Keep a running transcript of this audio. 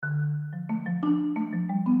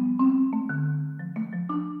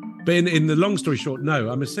But in the long story short,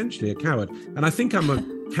 no, I'm essentially a coward. And I think I'm a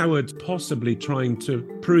coward possibly trying to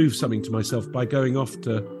prove something to myself by going off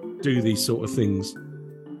to do these sort of things.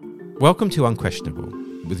 Welcome to Unquestionable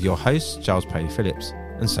with your hosts Giles Paley-Phillips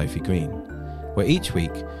and Sophie Green, where each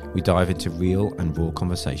week we dive into real and raw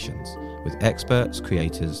conversations with experts,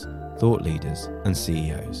 creators, thought leaders and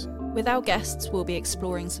CEOs. With our guests, we'll be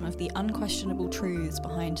exploring some of the unquestionable truths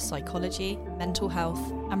behind psychology, mental health,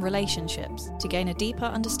 and relationships to gain a deeper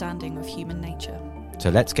understanding of human nature.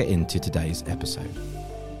 So let's get into today's episode.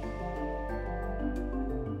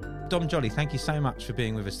 Dom Joly, thank you so much for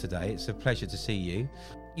being with us today. It's a pleasure to see you.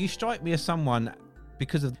 You strike me as someone,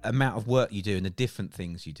 because of the amount of work you do and the different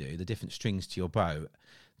things you do, the different strings to your bow,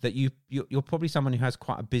 that you're probably someone who has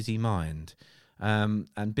quite a busy mind.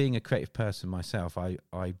 And being a creative person myself,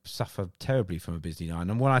 I suffer terribly from a busy mind.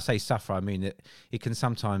 And when I say suffer, I mean it can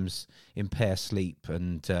sometimes impair sleep,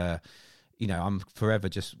 and I'm forever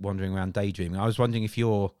just wandering around daydreaming. I was wondering if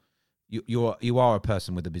you are a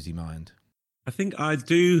person with a busy mind. I think I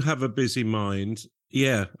do have a busy mind.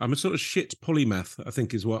 Yeah, I'm a sort of shit polymath, I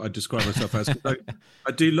think is what I describe myself as.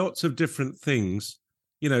 I do lots of different things.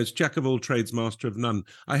 You know, it's jack of all trades, master of none.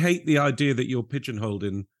 I hate the idea that you're pigeonholed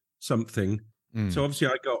in something. So obviously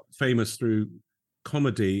I got famous through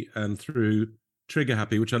comedy and through Trigger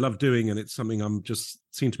Happy, which I love doing, and it's something I'm just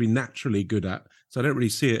seem to be naturally good at. So I don't really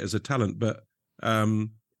see it as a talent, but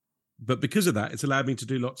because of that, it's allowed me to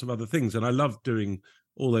do lots of other things, and I love doing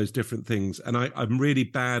all those different things. And I'm really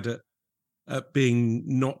bad at being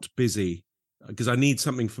not busy, because I need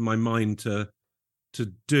something for my mind to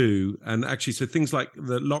do. And actually, so things like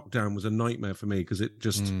the lockdown was a nightmare for me, because it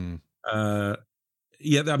just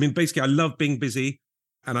yeah, I mean, basically, I love being busy,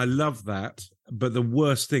 and I love that. But the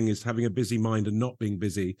worst thing is having a busy mind and not being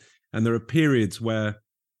busy. And there are periods where,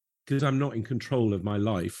 because I'm not in control of my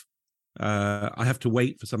life, I have to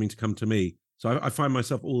wait for something to come to me. So I find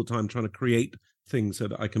myself all the time trying to create things so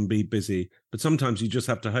that I can be busy. But sometimes you just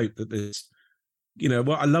have to hope that this,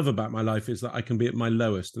 what I love about my life is that I can be at my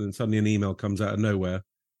lowest, and then suddenly an email comes out of nowhere.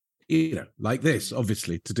 Like this,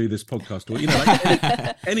 obviously, to do this podcast, or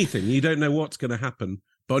like anything. You don't know what's going to happen,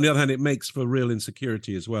 but on the other hand, it makes for real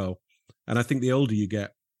insecurity as well. And I think the older you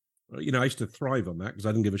get, I used to thrive on that because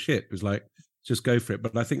I didn't give a shit. It was like, just go for it.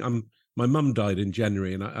 But I think my mum died in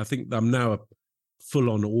January, and I think I'm now a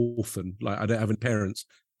full-on orphan. Like, I don't have any parents,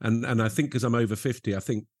 and I think because I'm over 50, I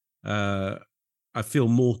think I feel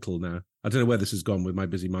mortal now. I don't know where this has gone with my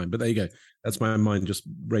busy mind, but there you go. That's my mind just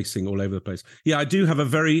racing all over the place. Yeah, I do have a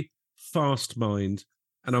very fast mind,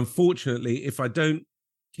 and unfortunately, if I don't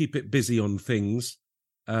keep it busy on things,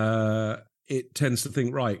 it tends to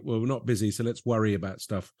think, right, well, we're not busy, so let's worry about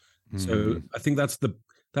stuff. So I think that's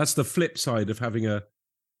the flip side of having a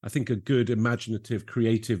good, imaginative,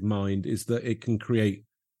 creative mind, is that it can create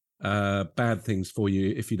bad things for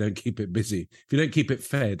you if you don't keep it busy, if you don't keep it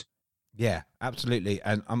fed. Yeah, absolutely.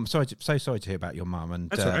 And I'm so sorry to hear about your mum. And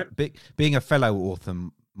that's all right. Being a fellow author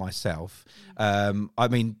myself, I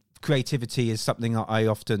mean, creativity is something I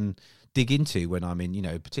often dig into when I'm in,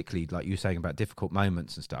 particularly like you were saying about difficult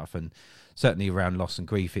moments and stuff. And certainly around loss and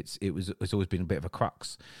grief, it's always been a bit of a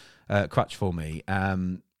crutch for me.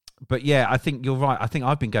 But yeah, I think you're right. I think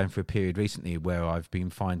I've been going through a period recently where I've been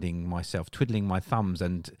finding myself twiddling my thumbs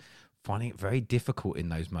and finding it very difficult in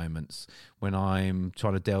those moments when I'm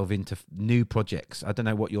trying to delve into new projects. I don't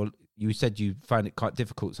know what you said you find it quite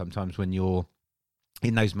difficult sometimes when you're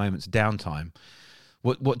in those moments of downtime.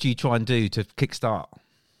 What do you try and do to kickstart?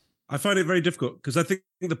 I find it very difficult, because I think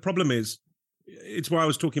the problem is, it's why I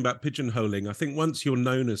was talking about pigeonholing. I think once you're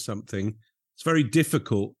known as something, it's very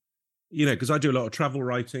difficult, because I do a lot of travel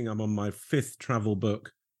writing. I'm on my 5th travel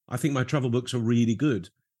book. I think my travel books are really good.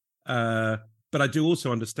 But I do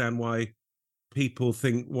also understand why people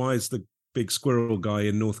think, why is the big squirrel guy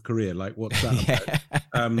in North Korea? Like, what's that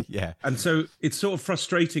about? Yeah. And so it's sort of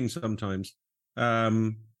frustrating sometimes.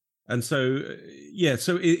 And so,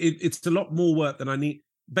 so it's a lot more work than I need.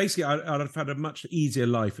 Basically, I'd have had a much easier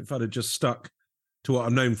life if I'd have just stuck to what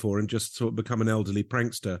I'm known for and just sort of become an elderly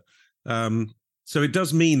prankster. So it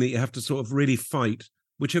does mean that you have to sort of really fight,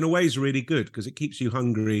 which in a way is really good, because it keeps you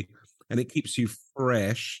hungry and it keeps you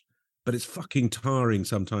fresh. But it's fucking tiring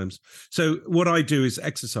sometimes. So what I do is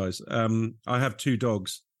exercise. I have 2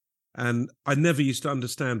 dogs, and I never used to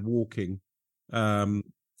understand walking.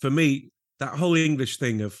 For me, that whole English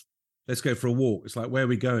thing of let's go for a walk. It's like, where are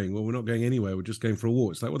we going? Well, we're not going anywhere. We're just going for a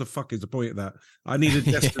walk. It's like, what the fuck is the point of that? I need a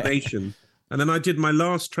destination. And then I did my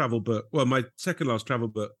last travel book. Well, my second last travel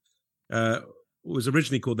book was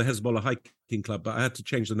originally called the Hezbollah Hiking Club, but I had to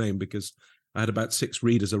change the name because I had about 6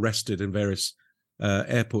 readers arrested in various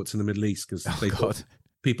airports in the Middle East because they thought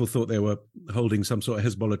people thought they were holding some sort of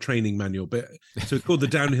Hezbollah training manual. But so it's called the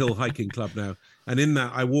Downhill Hiking Club now. And in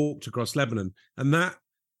that, I walked across Lebanon, and that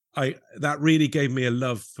really gave me a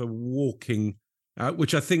love for walking,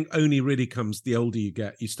 which I think only really comes the older you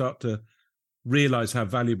get. You start to realize how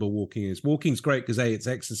valuable walking is. Walking's great because it's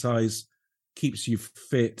exercise, keeps you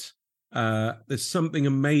fit. There's something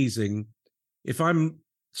amazing. If I'm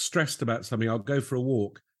stressed about something, I'll go for a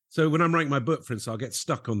walk. So when I'm writing my book, for instance, I'll get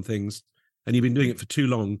stuck on things, and you've been doing it for too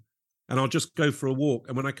long, and I'll just go for a walk.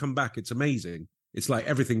 And when I come back, it's amazing. It's like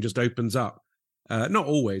everything just opens up. Not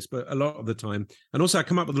always, but a lot of the time. And also I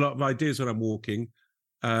come up with a lot of ideas when I'm walking.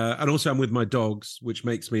 And also I'm with my dogs, which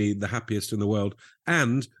makes me the happiest in the world.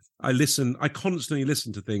 And I constantly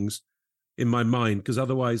listen to things in my mind, because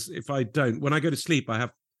otherwise, if I don't, when I go to sleep, I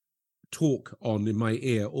have talk on in my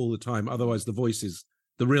ear all the time. Otherwise the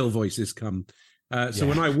real voices come. So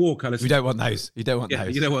when I walk, I listen. We don't want those. You don't want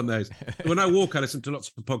those. You don't want those. When I walk, I listen to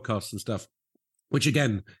lots of podcasts and stuff, which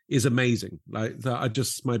again is amazing. Like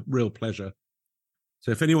that, my real pleasure.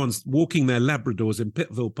 So if anyone's walking their Labradors in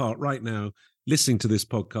Pittville Park right now, listening to this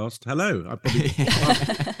podcast, hello.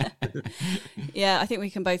 Yeah, I think we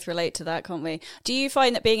can both relate to that, can't we? Do you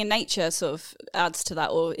find that being in nature sort of adds to that,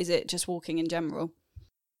 or is it just walking in general?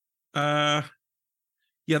 Yeah,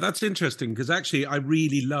 that's interesting, because actually I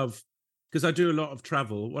really love, because I do a lot of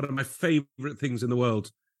travel. One of my favorite things in the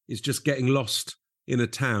world is just getting lost in a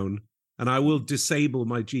town, and I will disable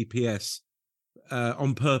my GPS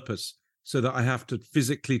on purpose so that I have to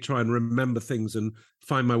physically try and remember things and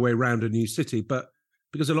find my way around a new city. But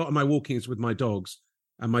because a lot of my walking is with my dogs,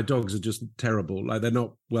 and my dogs are just terrible. Like, they're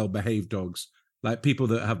not well-behaved dogs. Like, people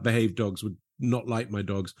that have behaved dogs would not like my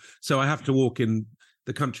dogs. So I have to walk in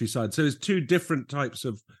the countryside. So there's two different types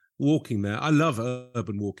of walking there. I love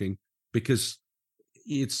urban walking because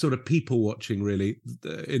it's sort of people watching, really,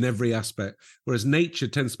 in every aspect. Whereas nature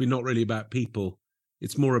tends to be not really about people.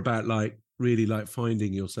 It's more about really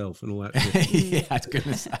finding yourself and all that. Yeah, I was going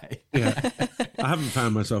to say. Yeah. I haven't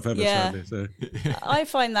found myself ever, sadly. So. I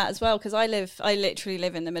find that as well, because I literally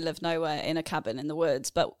live in the middle of nowhere in a cabin in the woods.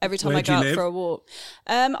 But every time I go out for a walk,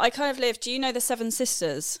 I kind of live. Do you know the Seven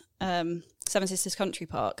Sisters Country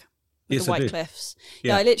Park? With the White Cliffs.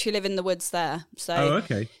 Yeah, I literally live in the woods there. So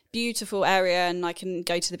beautiful area, and I can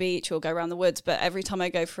go to the beach or go around the woods. But every time I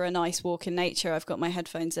go for a nice walk in nature, I've got my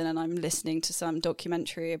headphones in and I'm listening to some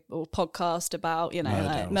documentary or podcast about,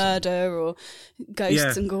 murder or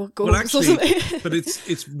ghosts and gorgs or something. But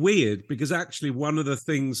it's weird, because actually one of the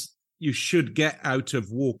things you should get out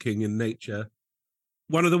of walking in nature,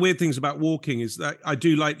 one of the weird things about walking is that I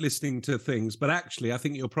do like listening to things, but actually I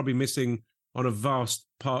think you're probably missing on a vast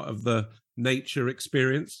part of the nature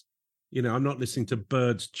experience. I'm not listening to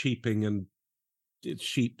birds cheeping and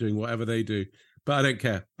sheep doing whatever they do, but I don't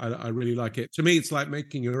care. I really like it. To me, it's like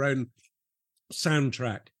making your own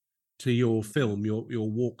soundtrack to your film, your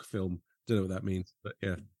walk film. Don't know what that means, but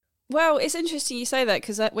yeah. Well, it's interesting you say that,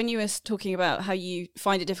 because when you were talking about how you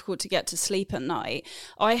find it difficult to get to sleep at night,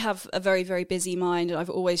 I have a very, very busy mind, and I've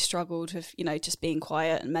always struggled with, just being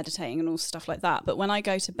quiet and meditating and all stuff like that. But when I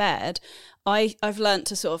go to bed, I've learnt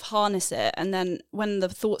to sort of harness it, and then when the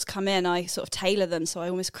thoughts come in, I sort of tailor them, so I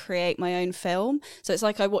almost create my own film. So it's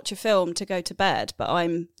like I watch a film to go to bed, but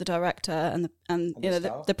I'm the director and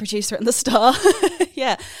the producer and the star.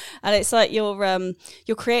 Yeah, and it's like you're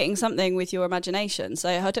creating something with your imagination. So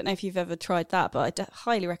I don't know if you've ever tried that, but I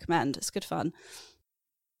highly recommend. It's good fun.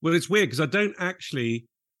 Well, it's weird because I don't actually.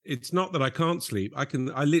 It's not that I can't sleep. I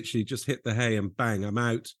literally just hit the hay and bang, I'm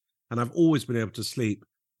out, and I've always been able to sleep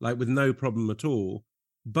with no problem at all.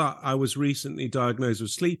 But I was recently diagnosed with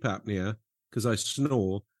sleep apnea because I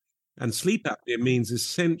snore, and sleep apnea means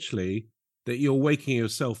essentially that you're waking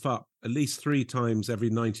yourself up at least 3 times every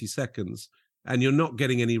 90 seconds. And you're not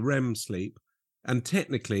getting any REM sleep, and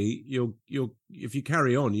technically, you're if you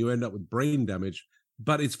carry on, you end up with brain damage.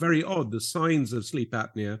 But it's very odd. The signs of sleep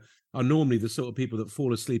apnea are normally the sort of people that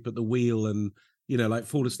fall asleep at the wheel and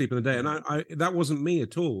fall asleep in the day. And I that wasn't me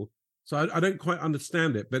at all. So I don't quite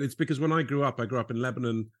understand it. But it's because when I grew up in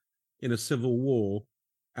Lebanon in a civil war,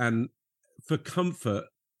 and for comfort,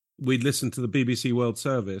 we'd listen to the BBC World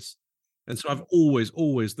Service, and so I've always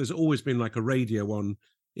there's always been a radio on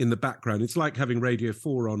in the background. It's like having Radio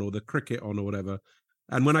 4 on or the cricket on or whatever.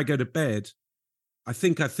 And when I go to bed, I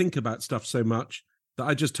think about stuff so much that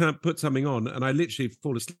I just put something on and I literally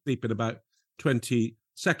fall asleep in about 20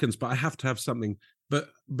 seconds, but I have to have something. But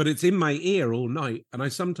it's in my ear all night. And I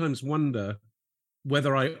sometimes wonder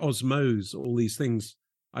whether I osmose all these things.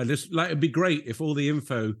 It'd be great if all the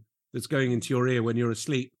info that's going into your ear when you're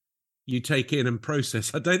asleep you take in and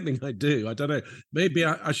process. I don't think I do. I don't know. Maybe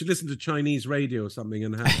I should listen to Chinese radio or something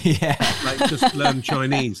and have like just learn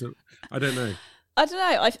Chinese. I don't know. I don't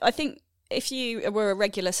know. I think if you were a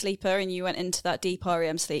regular sleeper and you went into that deep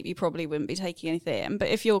REM sleep, you probably wouldn't be taking anything. But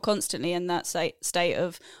if you're constantly in that state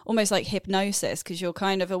of almost like hypnosis, because you're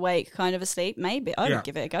kind of awake, kind of asleep, maybe I would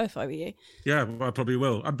give it a go if I were you. Yeah, well, I probably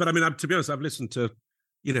will. But I mean, to be honest, I've listened to,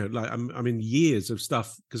 like I mean, years of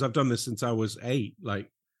stuff because I've done this since I was 8. Like,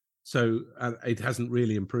 so it hasn't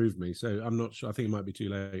really improved me. So I'm not sure. I think it might be too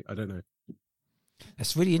late. I don't know.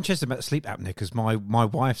 It's really interesting about sleep apnea because my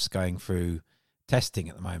wife's going through testing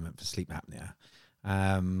at the moment for sleep apnea,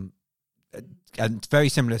 and very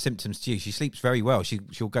similar symptoms to you. She sleeps very well.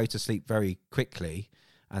 She'll go to sleep very quickly,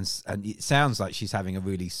 and it sounds like she's having a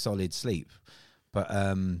really solid sleep. But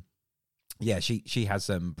she has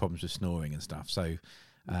problems with snoring and stuff. So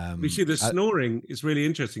you see, the snoring is really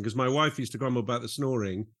interesting because my wife used to grumble about the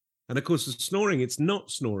snoring, and of course, the snoring, it's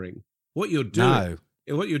not snoring. What you're doing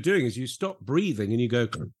is you stop breathing and you go,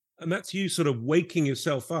 and that's you sort of waking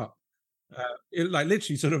yourself up. Like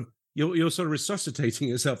literally sort of you're sort of resuscitating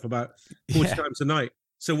yourself about 40 times a night.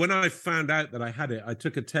 So when I found out that I had it, I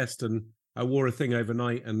took a test and I wore a thing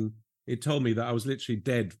overnight and it told me that I was literally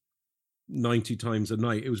dead 90 times a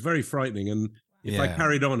night. It was very frightening. And if I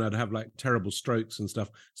carried on, I'd have like terrible strokes and stuff.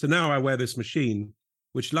 So now I wear this machine,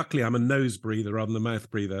 which luckily I'm a nose breather rather than a mouth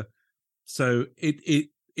breather. So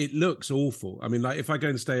it looks awful. I mean, like if I go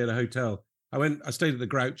and stay at a hotel, I stayed at the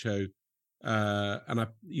Groucho, and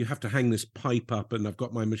you have to hang this pipe up, and I've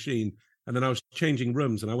got my machine. And then I was changing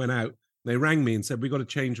rooms, and I went out. And they rang me and said, "We got to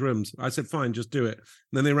change rooms." I said, "Fine, just do it."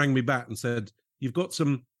 And then they rang me back and said, "You've got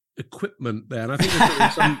some equipment there," and I think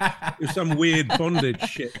it was some weird bondage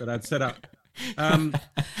shit that I'd set up.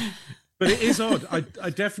 But it is odd. I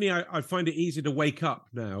definitely find it easy to wake up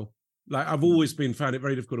now. Like I've always found it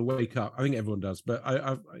very difficult to wake up. I think everyone does, but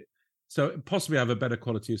so possibly I have a better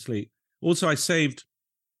quality of sleep. Also, I saved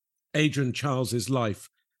Adrian Charles's life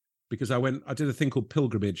because I did a thing called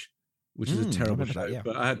Pilgrimage, which is a terrible show.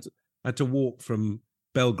 But I had to walk from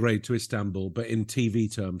Belgrade to Istanbul, but in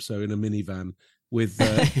TV terms, so in a minivan with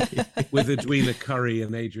Edwina Curry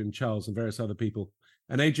and Adrian Charles and various other people.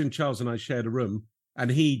 And Adrian Charles and I shared a room,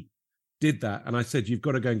 and he did that. And I said, "You've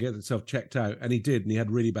got to go and get yourself checked out." And he did, and he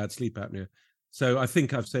had really bad sleep apnea. So I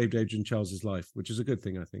think I've saved Adrian Charles's life, which is a good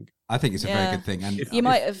thing, I think. I think it's a very good thing. And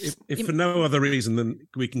if for no other reason than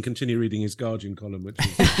we can continue reading his Guardian column, which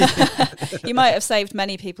is... You might have saved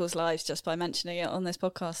many people's lives just by mentioning it on this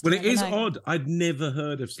podcast. Well, it is odd. I'd never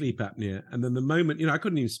heard of sleep apnea. And then the moment, I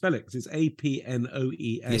couldn't even spell it because it's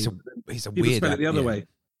APNOEA. It's a People weird... spell it the other way.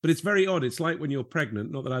 But it's very odd. It's like when you're pregnant,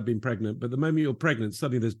 not that I've been pregnant, but the moment you're pregnant,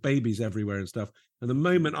 suddenly there's babies everywhere and stuff. And the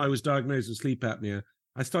moment I was diagnosed with sleep apnea,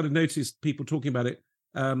 I started noticing people talking about it.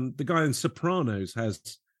 The guy in Sopranos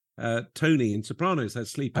has, Tony in Sopranos has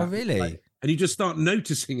sleep apnea. Oh, really? And you just start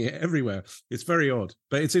noticing it everywhere. It's very odd,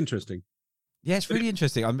 but it's interesting. Yeah, it's really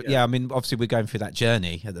interesting. I mean, obviously we're going through that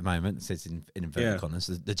journey at the moment. It says in inverted commas,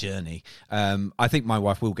 the journey. I think my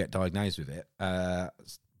wife will get diagnosed with it.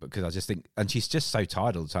 Because I just think, and she's just so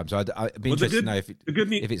tired all the time. So I'd be interested to know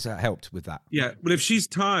if it's helped with that. Yeah, well, if she's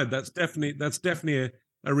tired, that's definitely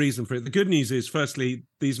a reason for it. The good news is, firstly,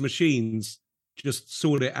 these machines just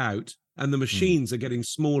sort it out, and the machines are getting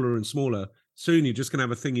smaller and smaller. Soon you're just going to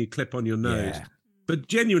have a thing you clip on your nose. Yeah. But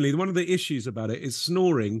genuinely, one of the issues about it is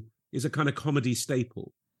snoring is a kind of comedy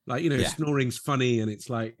staple. Like, snoring's funny, and it's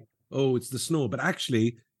like, oh, it's the snore. But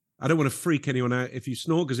actually, I don't want to freak anyone out if you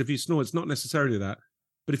snore, because if you snore, it's not necessarily that.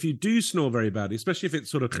 But if you do snore very badly, especially if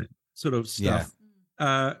it's sort of stuff,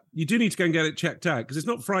 you do need to go and get it checked out, because it's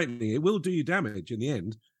not frightening. It will do you damage in the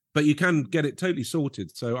end, but you can get it totally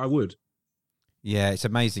sorted. So I would. Yeah, it's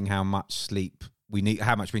amazing how much sleep we need,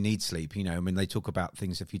 how much we need sleep. I mean, they talk about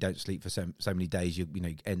things. If you don't sleep for so many days, you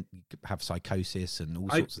have psychosis and all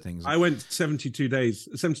sorts of things. I went 72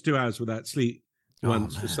 hours without sleep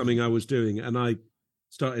once for something I was doing, and I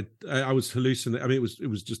was hallucinating. I mean, it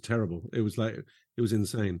was just terrible. It was like, it was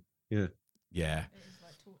insane. Yeah. Yeah. It is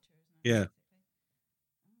like torture, isn't it? Yeah.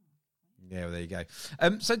 Yeah, well, there you go.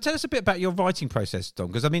 So tell us a bit about your writing process, Dom,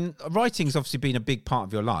 because I mean, writing's obviously been a big part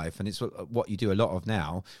of your life, and it's what you do a lot of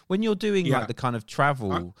now. When you're doing like the kind of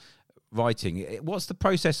travel writing, what's the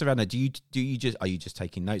process around that? Are you just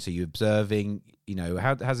taking notes? Are you observing?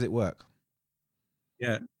 How does it work?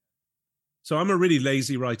 Yeah. So I'm a really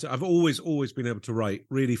lazy writer. I've always been able to write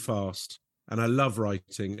really fast, and I love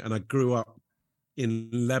writing. And I grew up in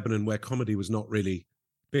Lebanon, where comedy was not really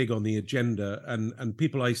big on the agenda, and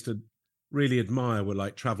people I used to really admire were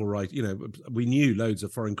like travel writing. You know, we knew loads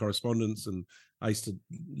of foreign correspondents, and I used to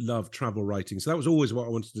love travel writing. So that was always what I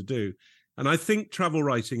wanted to do. And I think travel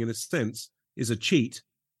writing, in a sense, is a cheat,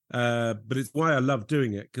 but it's why I love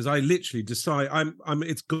doing it, because I literally decide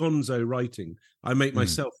it's gonzo writing. I make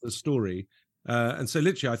myself the story, and so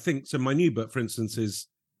literally, I think so. My new book, for instance, is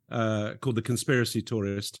called The Conspiracy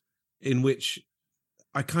Tourist, in which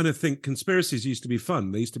I kind of think conspiracies used to be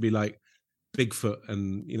fun. They used to be like Bigfoot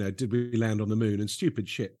and, you know, did we land on the moon and stupid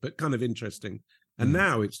shit, but kind of interesting. And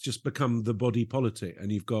now it's just become the body politic,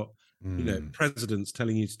 and you've got, you know, presidents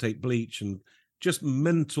telling you to take bleach and just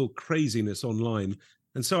mental craziness online.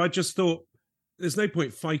 And so I just thought there's no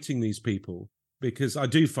point fighting these people, because I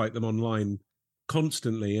do fight them online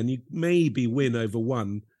constantly, and you maybe win over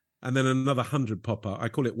one, and then another 100 pop up. I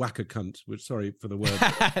call it whack a cunt, which, sorry for the word.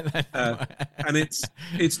 And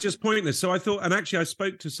it's just pointless. So I thought, and actually I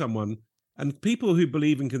spoke to someone, and people who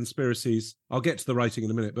believe in conspiracies, I'll get to the writing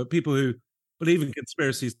in a minute, but people who believe in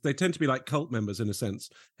conspiracies, they tend to be like cult members in a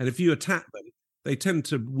sense. And if you attack them, they tend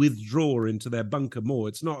to withdraw into their bunker more.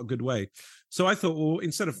 It's not a good way. So I thought, well,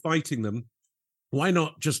 instead of fighting them, why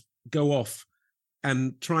not just go off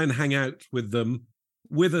and try and hang out with them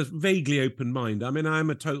with a vaguely open mind? I mean,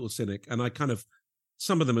 I'm a total cynic, and I kind of,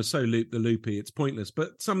 some of them are so loopy, it's pointless,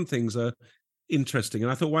 but some things are interesting.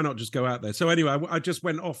 And I thought, why not just go out there? So anyway, I just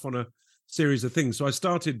went off on a series of things. So I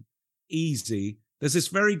started easy. There's this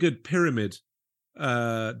very good pyramid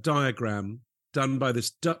diagram done by this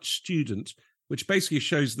Dutch student, which basically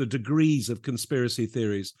shows the degrees of conspiracy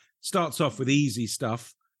theories. Starts off with easy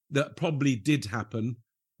stuff that probably did happen,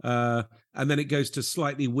 and then it goes to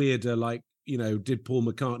slightly weirder, like, you know, did Paul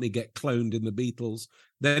McCartney get cloned in the Beatles?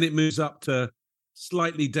 Then it moves up to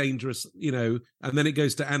slightly dangerous, you know, and then it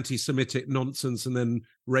goes to anti-Semitic nonsense, and then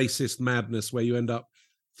racist madness, where you end up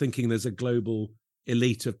thinking there's a global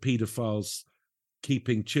elite of paedophiles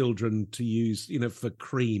keeping children to use, you know, for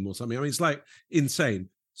cream or something. I mean, it's like insane.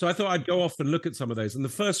 So I thought I'd go off and look at some of those. And the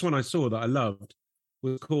first one I saw that I loved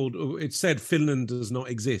was called, it said Finland does not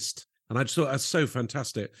exist. And I just thought that's so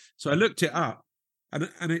fantastic. So I looked it up, and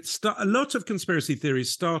a lot of conspiracy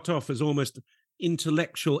theories start off as almost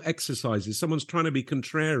intellectual exercises. Someone's trying to be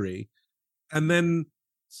contrary, and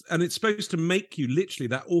it's supposed to make you, literally,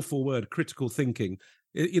 that awful word, critical thinking.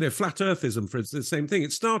 You know, flat earthism, for instance, the same thing.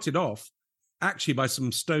 It started off actually by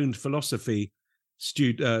some stoned philosophy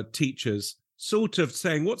teachers sort of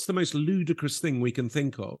saying, what's the most ludicrous thing we can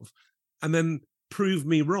think of? And then prove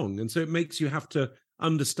me wrong. And so it makes you have to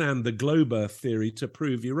understand the globe earth theory to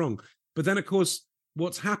prove you wrong. But then, of course,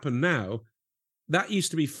 what's happened now, that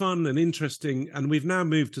used to be fun and interesting, and we've now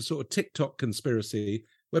moved to sort of TikTok conspiracy,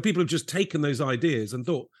 where people have just taken those ideas and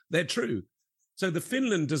thought they're true. So the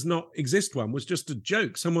Finland does not exist one was just a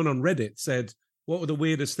joke. Someone on Reddit said, what were the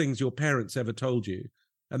weirdest things your parents ever told you?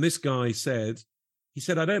 And this guy said,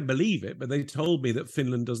 I don't believe it, but they told me that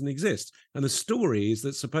Finland doesn't exist. And the story is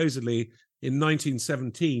that supposedly in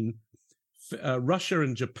 1917, Russia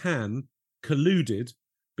and Japan colluded,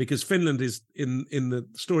 because Finland is, in the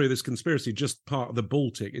story of this conspiracy, just part of the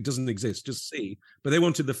Baltic. It doesn't exist, just sea. But they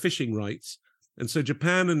wanted the fishing rights. And so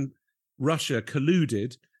Japan and Russia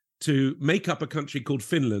colluded to make up a country called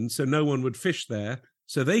Finland, so no one would fish there,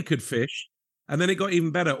 so they could fish. And then it got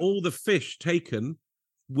even better. All the fish taken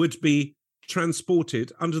would be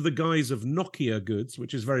transported under the guise of Nokia goods,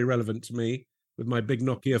 which is very relevant to me with my big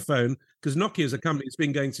Nokia phone, because Nokia is a company that's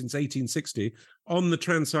been going since 1860, on the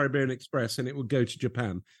Trans-Siberian Express, and it would go to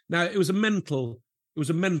Japan. Now, it was a mental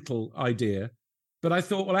idea, but I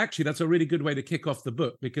thought, well, actually, that's a really good way to kick off the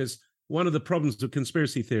book, because one of the problems of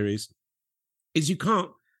conspiracy theories is you can't,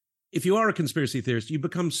 if you are a conspiracy theorist, you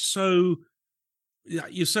become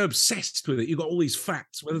you're so obsessed with it. You've got all these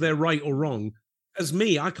facts, whether they're right or wrong. As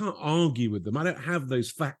me, I can't argue with them. I don't have those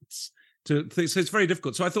facts so it's very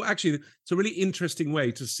difficult. So I thought, actually, it's a really interesting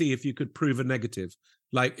way to see if you could prove a negative.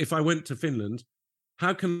 Like, if I went to Finland,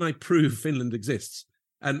 how can I prove Finland exists?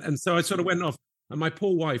 And so I sort of went off, and my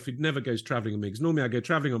poor wife, who never goes traveling with me, because normally I go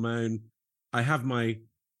traveling on my own. I have my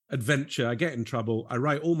adventure. I get in trouble. I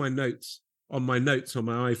write all my notes on my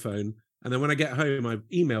iPhone. And then when I get home, I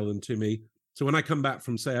email them to me. So when I come back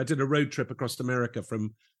from, say, I did a road trip across America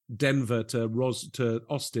from Denver to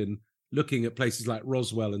Austin, looking at places like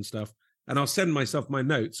Roswell and stuff, and I'll send myself my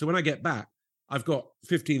notes. So when I get back, I've got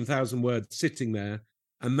 15,000 words sitting there,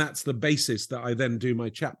 and that's the basis that I then do my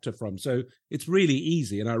chapter from. So it's really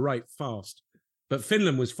easy, and I write fast. But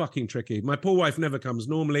Finland was fucking tricky. My poor wife never comes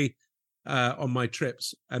normally on my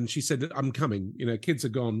trips, and she said, I'm coming. You know, kids are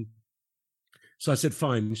gone. So I said,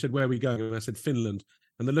 fine. She said, where are we going? And I said, Finland.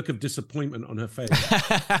 and the look of disappointment on her face.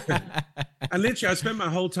 And literally, I spent my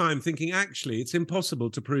whole time thinking, actually, it's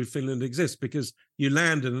impossible to prove Finland exists, because you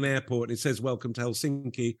land at an airport and it says, welcome to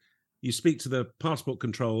Helsinki. You speak to the passport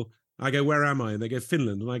control. I go, where am I? And they go,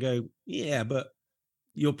 Finland. And I go, yeah, but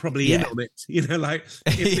you're probably in on it. You know, like,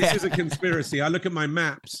 if this is a conspiracy, I look at my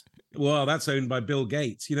maps. Well, that's owned by Bill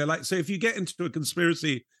Gates. You know, like, so if you get into a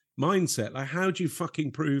conspiracy mindset, like, how do you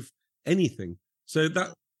fucking prove anything?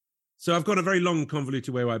 So I've got a very long,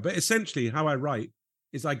 convoluted way, but essentially how I write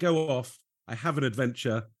is I go off, I have an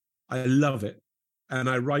adventure, I love it, and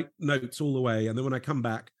I write notes all the way. And then when I come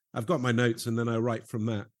back, I've got my notes, and then I write from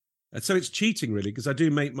that. And so it's cheating, really, because I do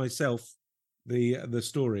make myself the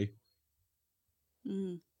story.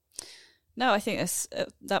 No, I think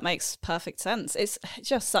that makes perfect sense. It's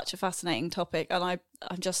just such a fascinating topic, and I'm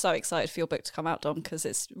just so excited for your book to come out, Dom, because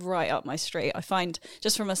it's right up my street. I find,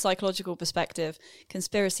 just from a psychological perspective,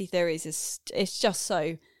 conspiracy theories it's just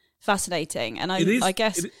so fascinating, and I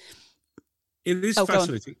guess it is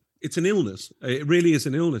fascinating. It's an illness. It really is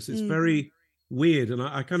an illness. It's very weird, and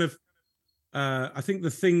I kind of I think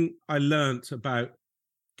the thing I learnt about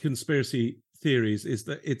conspiracy theories is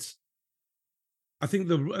that I think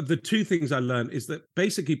the two things I learned is that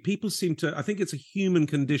basically people seem to, I think it's a human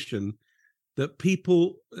condition that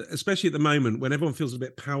people, especially at the moment when everyone feels a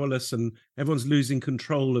bit powerless and everyone's losing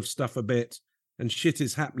control of stuff a bit and shit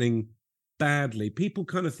is happening badly, people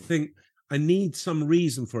kind of think, I need some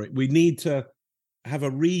reason for it. We need to have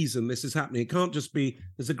a reason this is happening. It can't just be,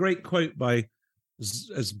 there's a great quote by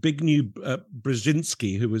Zbigniew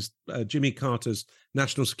Brzezinski, who was Jimmy Carter's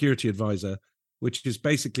national security advisor, which is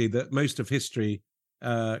basically that most of history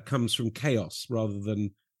comes from chaos rather than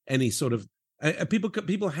any sort of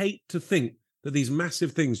people hate to think that these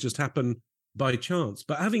massive things just happen by chance.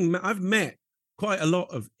 But I've met quite a lot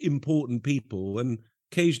of important people and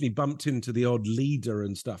occasionally bumped into the odd leader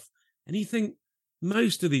and stuff, and you think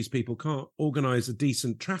most of these people can't organize a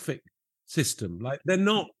decent traffic system. Like, they're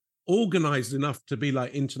not organized enough to be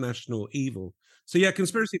like international evil. So yeah,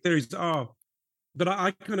 conspiracy theories are, but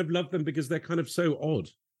I kind of love them because they're kind of so odd,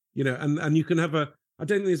 you know, and you can have I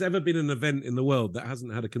don't think there's ever been an event in the world that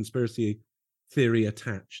hasn't had a conspiracy theory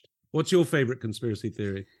attached. What's your favorite conspiracy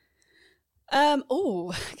theory?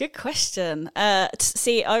 Oh, good question.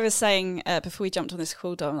 See, I was saying before we jumped on this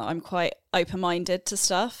call, Dom, that I'm quite open-minded to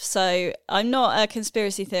stuff. So I'm not a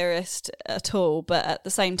conspiracy theorist at all, but at the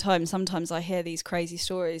same time, sometimes I hear these crazy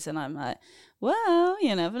stories and I'm like, well,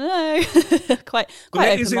 you never know. quite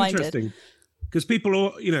open-minded. It is interesting because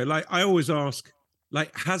people, you know, like, I always ask,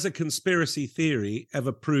 like, has a conspiracy theory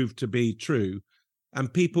ever proved to be true?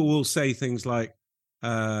 And people will say things like,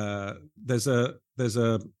 there's a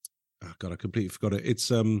oh God, I completely forgot it. It's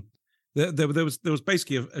there was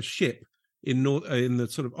basically a ship in the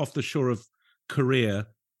sort of off the shore of Korea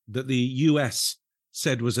that the US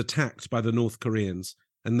said was attacked by the North Koreans,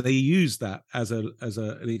 and they used that as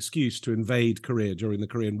an excuse to invade Korea during the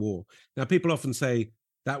Korean War. Now, people often say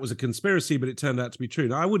that was a conspiracy, but it turned out to be true.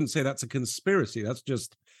 Now, I wouldn't say that's a conspiracy. That's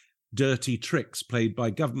just dirty tricks played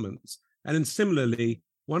by governments. And then similarly,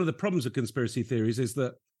 one of the problems of conspiracy theories is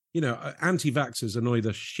that, you know, anti-vaxxers annoy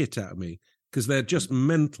the shit out of me because they're just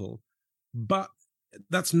mental. But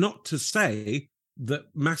that's not to say that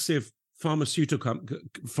massive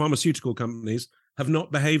pharmaceutical companies have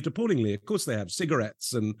not behaved appallingly. Of course they have,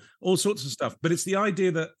 cigarettes and all sorts of stuff. But it's the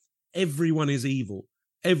idea that everyone is evil.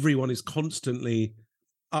 Everyone is constantly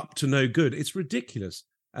up to no good. It's ridiculous.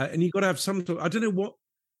 And you've got to have some sort of, I don't know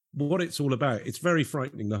what it's all about. It's very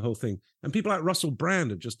frightening, the whole thing. And people like Russell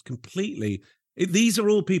Brand have just completely... these are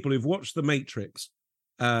all people who've watched The Matrix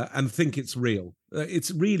and think it's real.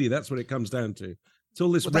 It's really, that's what it comes down to. It's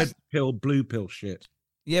all this red pill, blue pill shit.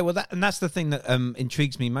 Yeah, well, that's the thing that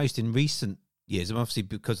intrigues me most in recent years. And obviously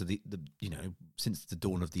because of the you know, since the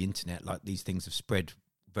dawn of the internet, like, these things have spread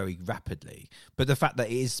very rapidly. But the fact that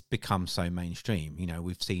it has become so mainstream, you know,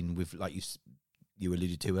 we've seen with, like you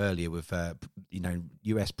alluded to earlier, with you know,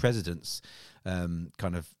 US presidents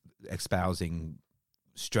kind of espousing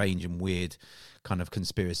strange and weird kind of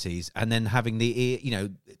conspiracies, and then having the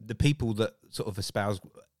people that sort of espouse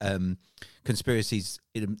conspiracies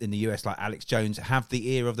in the US, like Alex Jones, have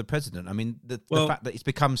the ear of the president. I mean, the fact that it's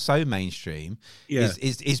become so mainstream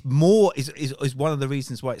is one of the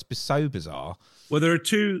reasons why it's so bizarre. Well, there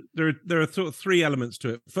are sort of three elements to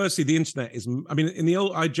it. Firstly, the internet is, I mean,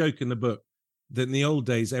 I joke in the book that in the old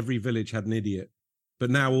days every village had an idiot, but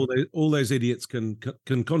now all those idiots can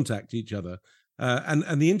contact each other.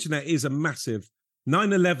 And the internet is a massive,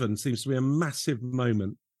 9/11 seems to be a massive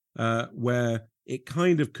moment where it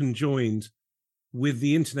kind of conjoined with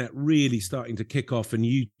the internet really starting to kick off and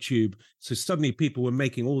YouTube. So suddenly people were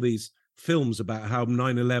making all these films about how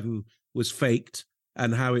 9/11 was faked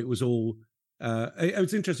and how it was all. It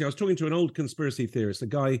was interesting. I was talking to an old conspiracy theorist, a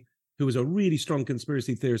guy who was a really strong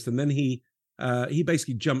conspiracy theorist, and then he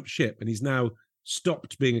basically jumped ship, and he's now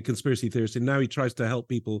stopped being a conspiracy theorist, and now he tries to help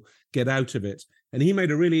people get out of it. And he made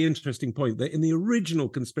a really interesting point that in the original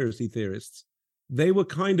conspiracy theorists, they were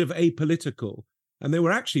kind of apolitical, and they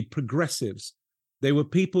were actually progressives. They were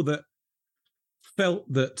people that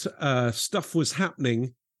felt that stuff was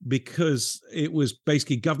happening because it was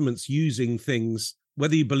basically governments using things,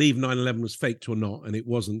 whether you believe 9/11 was faked or not, and it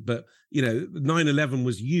wasn't, but 9/11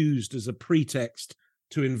 was used as a pretext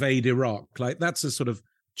to invade Iraq. Like, that's a sort of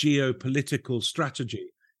geopolitical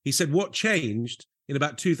strategy. He said what changed in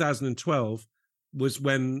about 2012 was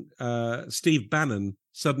when Steve Bannon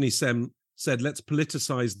suddenly said, let's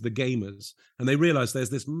politicize the gamers. And they realized there's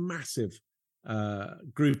this massive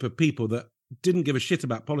group of people that didn't give a shit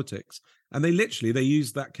about politics. And they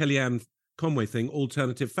used that Kellyanne Conway thing,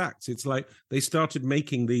 alternative facts. It's like they started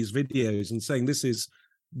making these videos and saying this is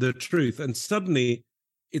the truth. And suddenly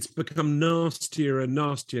it's become nastier and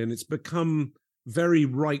nastier, and it's become very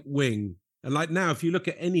right wing. And like now, if you look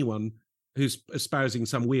at anyone who's espousing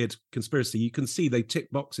some weird conspiracy, you can see they tick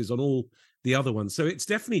boxes on all the other ones. So it's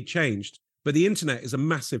definitely changed, but the internet is a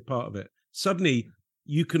massive part of it. Suddenly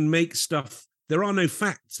you can make stuff. There are no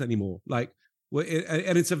facts anymore. Like,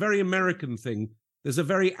 and it's a very American thing. There's a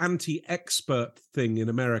very anti-expert thing in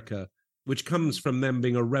America, which comes from them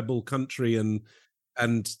being a rebel country and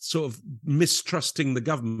sort of mistrusting the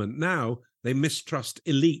government. Now they mistrust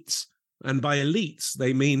elites. And by elites,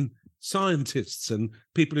 they mean scientists and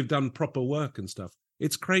people who've done proper work and stuff.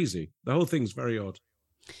 It's crazy. The whole thing's very odd.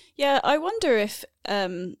 Yeah, I wonder if,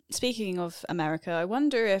 speaking of America, I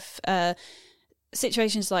wonder if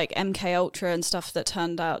situations like MK Ultra and stuff that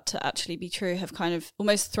turned out to actually be true have kind of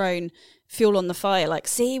almost thrown fuel on the fire. Like,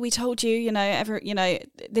 see, we told you,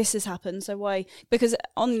 this has happened. So why? Because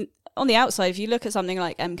on the outside, if you look at something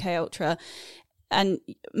like MK Ultra, and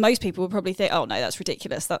most people would probably think, oh, no, that's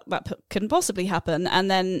ridiculous. That couldn't possibly happen.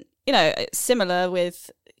 And then, it's similar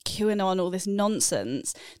with QAnon, all this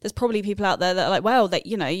nonsense. There's probably people out there that are like, well, that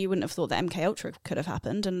you wouldn't have thought that MK Ultra could have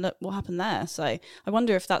happened, and look what happened there. So I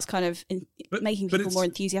wonder if that's kind of making people more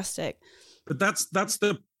enthusiastic. But that's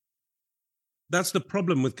the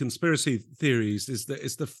problem with conspiracy theories, is that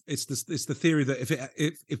it's the theory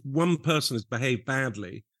that if one person has behaved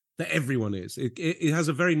badly, that everyone is. It has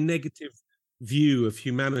a very negative view of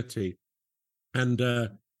humanity, and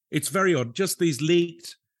it's very odd. Just these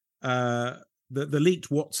leaked the leaked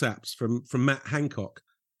WhatsApps from Matt Hancock.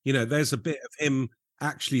 There's a bit of him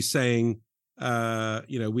actually saying,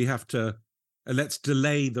 we have to let's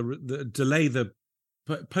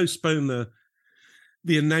postpone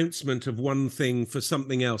the announcement of one thing for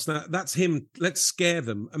something else. Now, that's him. Let's scare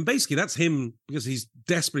them. And basically that's him because he's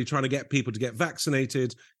desperately trying to get people to get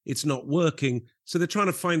vaccinated. It's not working. So they're trying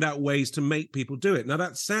to find out ways to make people do it. Now,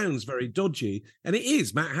 that sounds very dodgy. And it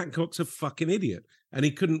is. Matt Hancock's a fucking idiot. And he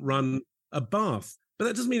couldn't run a bath. But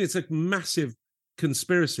that doesn't mean it's a massive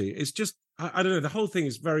conspiracy. It's just, I don't know. The whole thing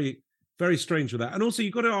is very, very strange with that. And also,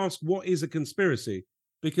 you've got to ask, what is a conspiracy?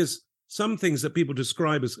 Because some things that people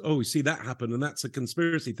describe as, oh, we see that happen, and that's a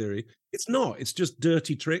conspiracy theory. It's not. It's just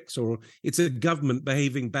dirty tricks, or it's a government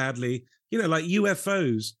behaving badly. Like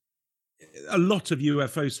UFOs, a lot of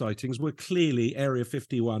UFO sightings were clearly Area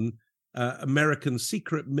 51, American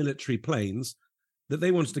secret military planes that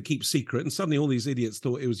they wanted to keep secret. And suddenly all these idiots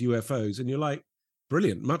thought it was UFOs. And you're like,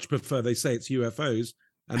 brilliant. Much prefer they say it's UFOs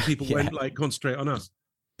and people won't concentrate on us.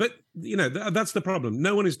 But, that's the problem.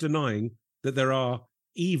 No one is denying that there are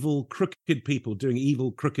evil, crooked people doing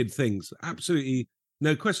evil, crooked things. Absolutely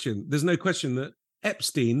no question. There's no question that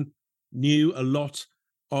Epstein knew a lot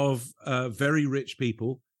of very rich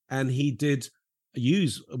people, and he did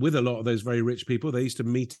use with a lot of those very rich people. They used to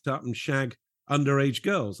meet up and shag underage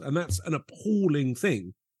girls, and that's an appalling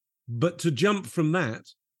thing. But to jump from that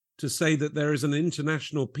to say that there is an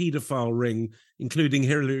international paedophile ring, including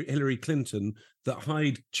Hillary Clinton, that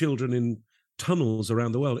hide children in tunnels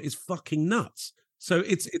around the world is fucking nuts. So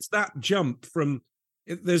it's that jump from,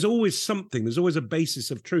 there's always something, there's always a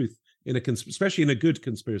basis of truth in especially in a good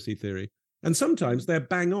conspiracy theory. And sometimes they're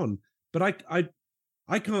bang on. But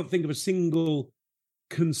I can't think of a single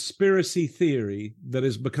conspiracy theory that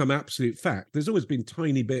has become absolute fact. There's always been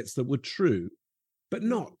tiny bits that were true, but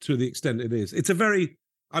not to the extent it is.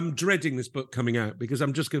 I'm dreading this book coming out because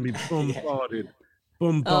I'm just going to be bombarded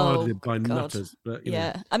bombarded by God. nutters. But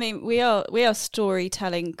yeah, I mean, we are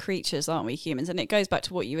storytelling creatures, aren't we, humans? And it goes back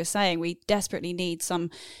to what you were saying. We desperately need some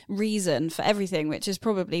reason for everything, which is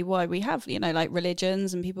probably why we have, like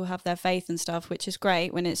religions, and people have their faith and stuff, which is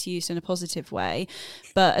great when it's used in a positive way.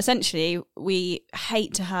 But essentially, we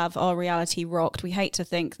hate to have our reality rocked. We hate to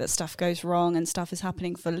think that stuff goes wrong and stuff is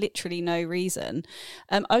happening for literally no reason.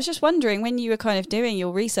 I was just wondering, when you were kind of doing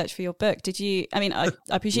your research for your book, did you? I mean,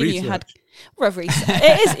 I presume you had.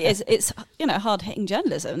 It's hard hitting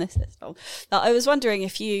journalism. This is. I was wondering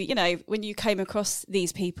if you when you came across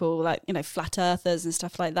these people like flat earthers and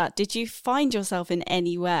stuff like that, did you find yourself in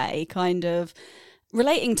any way kind of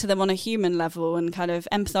relating to them on a human level and kind of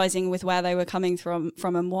empathizing with where they were coming from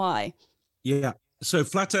and why? Yeah. So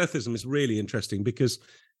flat earthism is really interesting because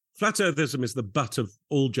flat earthism is the butt of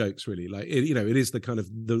all jokes, really. Like it is the kind of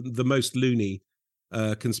the most loony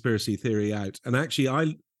conspiracy theory out. And actually,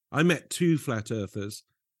 I met two flat earthers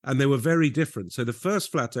and they were very different. So the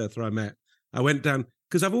first flat earther I met, I went down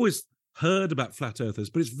because I've always heard about flat earthers,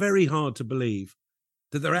 but it's very hard to believe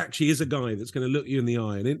that there actually is a guy that's going to look you in the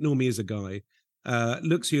eye. And it normally is a guy,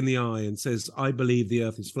 looks you in the eye and says, I believe the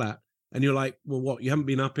earth is flat. And you're like, well, what? You haven't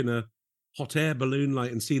been up in a hot air balloon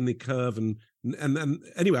like and seen the curve. And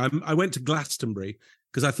anyway, I went to Glastonbury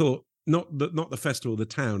because I thought, not the festival, the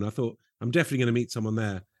town. I thought, I'm definitely going to meet someone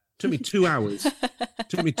there. Took me 2 hours.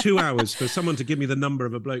 Took me 2 hours for someone to give me the number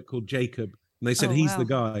of a bloke called Jacob. And they said, he's the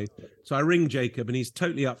guy. So I ring Jacob and he's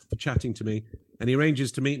totally up for chatting to me. And he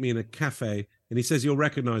arranges to meet me in a cafe. And he says, you'll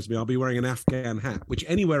recognize me. I'll be wearing an Afghan hat, which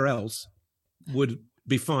anywhere else would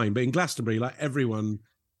be fine. But in Glastonbury, like everyone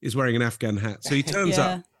is wearing an Afghan hat. So he turns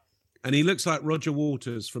up and he looks like Roger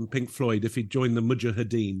Waters from Pink Floyd if he'd joined the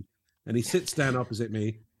Mujahideen. And he sits down opposite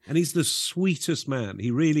me and he's the sweetest man.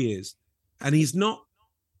 He really is. And he's not.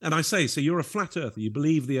 And I say, so you're a flat earther. You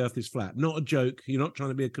believe the earth is flat. Not a joke. You're not trying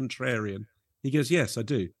to be a contrarian. He goes, yes, I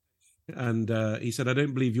do. And he said, I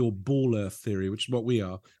don't believe your ball earth theory, which is what we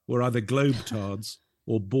are. We're either globetards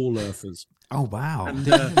or ball earthers. Oh, wow. And,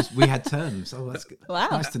 we had terms. Oh, that's good. Wow.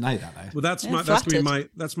 Nice to know that, though. Well,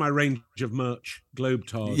 that's my range of merch,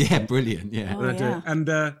 globetards. Yeah, brilliant. Yeah.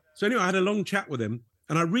 So anyway, I had a long chat with him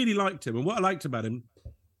and I really liked him. And what I liked about him,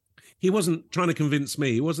 he wasn't trying to convince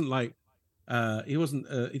me. He wasn't like, he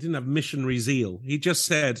didn't have missionary zeal. He just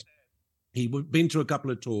said he'd been to a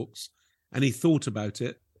couple of talks and he thought about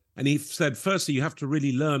it. And he said, firstly, you have to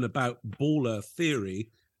really learn about ball earth theory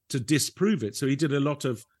to disprove it. So he did a lot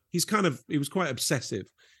of, he was quite obsessive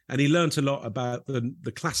and he learned a lot about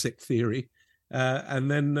the classic theory.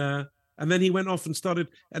 And then he went off and started,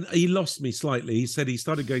 and he lost me slightly. He said he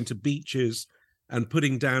started going to beaches and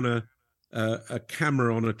putting down a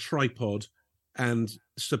camera on a tripod. And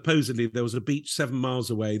supposedly there was a beach 7 miles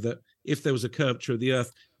away that if there was a curvature of the earth,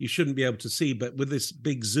 you shouldn't be able to see. But with this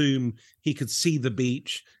big zoom, he could see the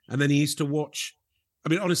beach. And then he used to watch. I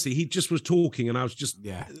mean, honestly, he just was talking and I was just,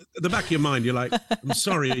 at the back of your mind, you're like, I'm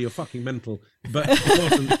sorry, you're fucking mental. But it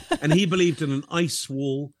wasn't. And he believed in an ice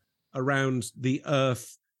wall around the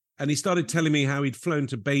earth. And he started telling me how he'd flown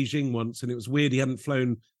to Beijing once and it was weird. He hadn't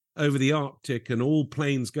flown over the Arctic and all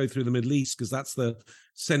planes go through the Middle East because that's the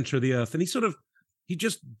center of the earth. And he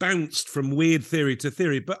just bounced from weird theory to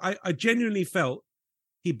theory. But I genuinely felt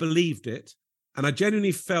he believed it. And I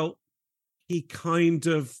genuinely felt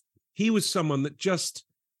he was someone that just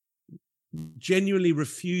genuinely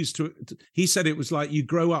refused to. He said it was like you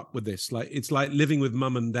grow up with this, like it's like living with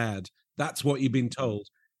mum and dad. That's what you've been told.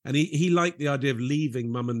 And he liked the idea of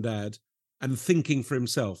leaving mum and dad and thinking for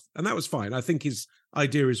himself. And that was fine. I think his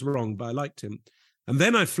idea is wrong, but I liked him. And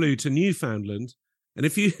then I flew to Newfoundland. And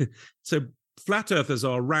so flat earthers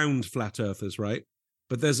are round flat earthers, right?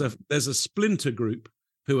 But there's a splinter group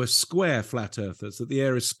who are square flat earthers, that the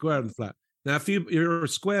air is square and flat. Now, if you're a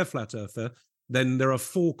square flat earther, then there are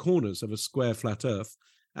 4 corners of a square flat earth.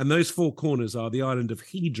 And those 4 corners are the island of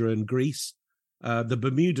Hydra in Greece, the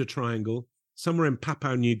Bermuda Triangle, somewhere in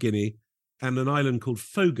Papua New Guinea, and an island called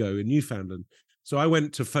Fogo in Newfoundland. So I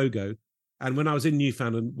went to Fogo, and when I was in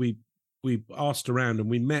Newfoundland, we asked around and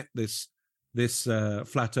we met this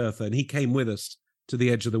flat earther, and he came with us to the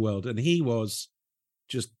edge of the world, and he was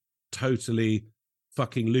just totally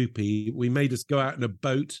fucking loopy. We made us go out in a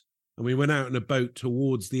boat, and we went out in a boat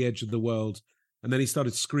towards the edge of the world, and then he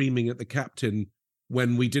started screaming at the captain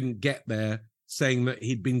when we didn't get there, saying that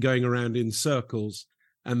he'd been going around in circles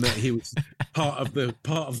and that he was part of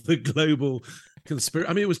the global conspiracy.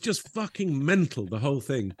 I mean, it was just fucking mental, the whole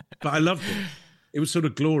thing. But I loved it. It was sort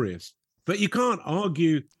of glorious. But you can't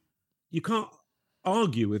argue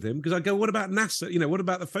with him, because I go, what about NASA? What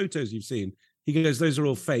about the photos you've seen? He goes, those are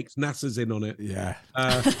all fakes. NASA's in on it. Yeah.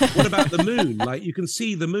 What about the moon? Like, you can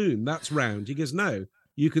see the moon. That's round. He goes, no,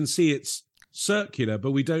 you can see it's circular,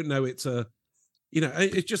 but we don't know it's a,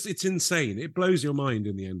 it's insane. It blows your mind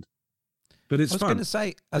in the end. But it's fun.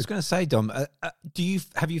 I was going to say, Dom,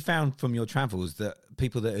 have you found from your travels that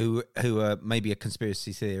people who are maybe a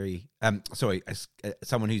conspiracy theory,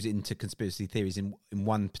 someone who's into conspiracy theories in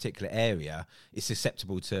one particular area is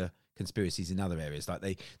susceptible to conspiracies in other areas? Like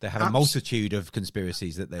they have a multitude of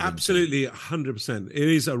conspiracies that they're absolutely into. 100%. It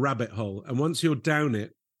is a rabbit hole, and once you're down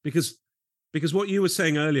it, because what you were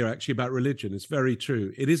saying earlier actually about religion is very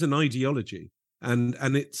true. It is an ideology, and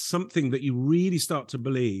it's something that you really start to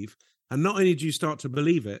believe. And not only do you start to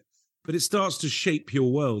believe it, but it starts to shape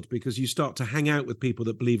your world, because you start to hang out with people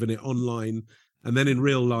that believe in it online and then in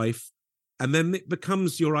real life. And then it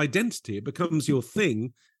becomes your identity. It becomes your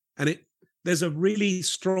thing. And there's a really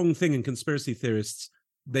strong thing in conspiracy theorists.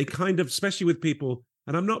 They kind of, especially with people,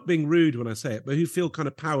 and I'm not being rude when I say it, but who feel kind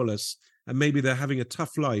of powerless and maybe they're having a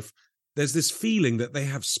tough life. There's this feeling that they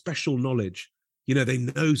have special knowledge. They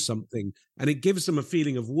know something, and it gives them a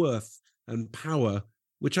feeling of worth and power,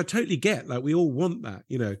 which I totally get. Like, we all want that,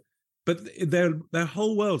 but their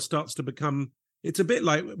whole world starts to become, it's a bit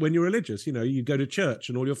like when you're religious, you go to church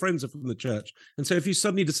and all your friends are from the church. And so if you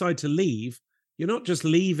suddenly decide to leave, you're not just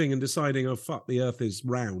leaving and deciding, oh, fuck, the earth is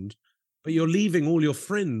round, but you're leaving all your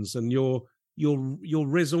friends and your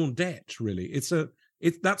raison d'etre, really.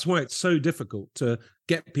 That's why it's so difficult to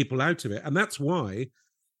get people out of it. And that's why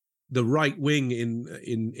the right wing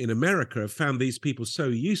in America have found these people so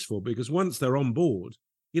useful, because once they're on board,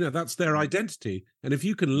 that's their identity. And if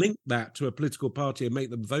you can link that to a political party and make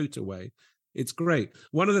them vote away, it's great.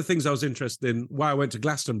 One of the things I was interested in while I went to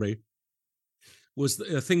Glastonbury was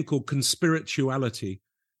a thing called conspirituality,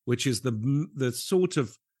 which is the sort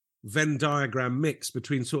of Venn diagram mix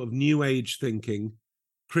between sort of new age thinking,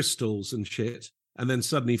 crystals and shit, and then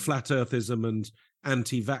suddenly flat earthism and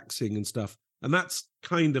anti-vaxxing and stuff. And that's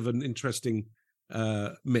kind of an interesting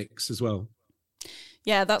mix as well.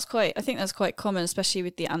 Yeah, I think that's quite common, especially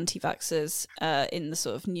with the anti-vaxxers in the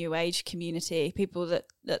sort of new age community, people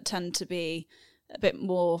that tend to be a bit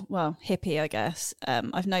more, hippie, I guess.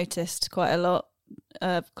 I've noticed quite a lot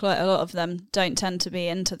of them don't tend to be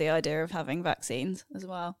into the idea of having vaccines as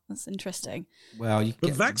well. That's interesting. Well,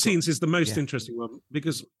 vaccines is the most interesting one,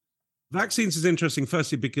 because vaccines is interesting,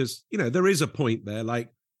 firstly, because, there is a point there,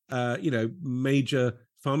 like, major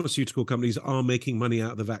pharmaceutical companies are making money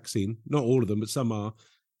out of the vaccine. Not all of them, but some are.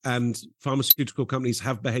 And pharmaceutical companies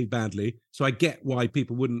have behaved badly. So I get why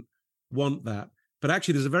people wouldn't want that. But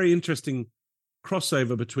actually, there's a very interesting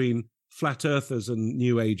crossover between flat earthers and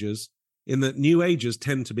new agers, in that new agers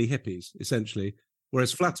tend to be hippies, essentially,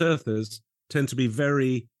 whereas flat earthers tend to be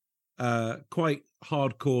very quite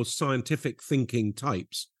hardcore scientific thinking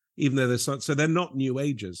types, even though they're not new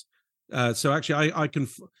agers. So actually,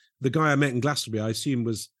 the guy I met in Glastonbury, I assume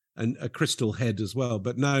was a crystal head as well.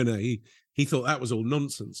 But no, he thought that was all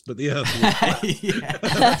nonsense. But the Earth was flat.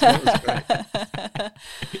 That's what was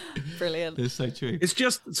great. Brilliant. It's so true. It's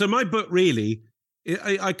just, so my book really,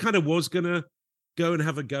 I kind of was going to go and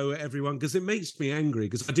have a go at everyone, because it makes me angry,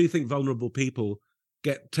 because I do think vulnerable people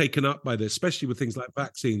get taken up by this, especially with things like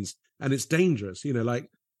vaccines. And it's dangerous,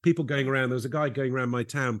 like people going around. There was a guy going around my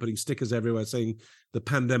town putting stickers everywhere saying the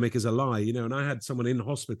pandemic is a lie, and I had someone in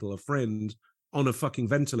hospital, a friend, on a fucking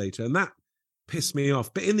ventilator, and that pissed me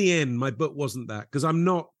off. But in the end, my book wasn't that, because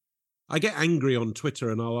I get angry on Twitter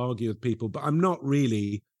and I'll argue with people, but I'm not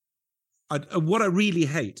really, what I really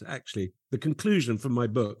hate, actually, the conclusion from my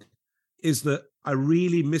book is that I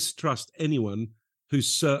really mistrust anyone who's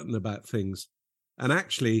certain about things. And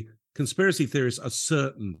actually, conspiracy theorists are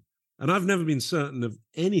certain. And I've never been certain of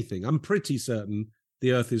anything. I'm pretty certain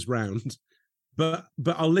the earth is round, but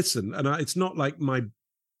I'll listen. And it's not like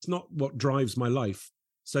it's not what drives my life.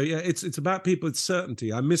 So yeah, it's about people's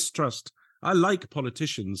certainty. I mistrust. I like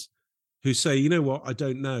politicians who say, you know what, I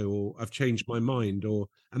don't know, or I've changed my mind,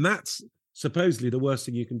 and that's supposedly the worst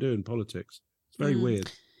thing you can do in politics. It's very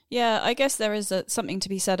weird. Yeah, I guess there is something to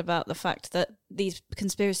be said about the fact that these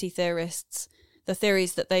conspiracy theorists, the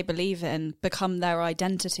theories that they believe in, become their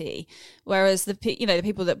identity, whereas the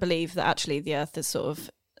people that believe that actually the Earth is sort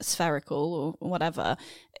of spherical or whatever,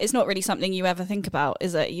 it's not really something you ever think about,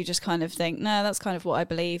 is it? You just kind of think, no, that's kind of what I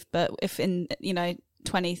believe. But if in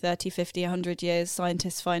 20, 30, 50, 100 years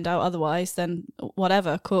scientists find out otherwise, then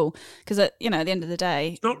whatever, cool. Because at the end of the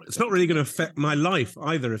day, it's not really going to affect my life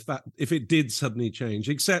either if it did suddenly change.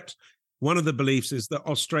 Except one of the beliefs is that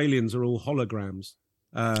Australians are all holograms.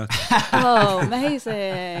 Oh,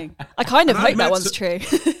 amazing! I kind of hope that one's true.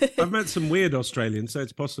 I've met some weird Australians, so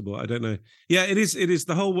it's possible. I don't know. Yeah, it is. It is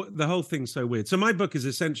the whole thing's so weird. So my book is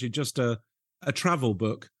essentially just a travel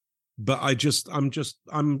book, but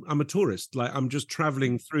I'm a tourist. Like I'm just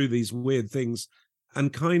traveling through these weird things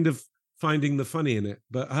and kind of finding the funny in it.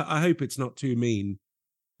 But I hope it's not too mean.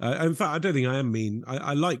 In fact, I don't think I am mean.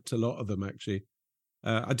 I liked a lot of them actually.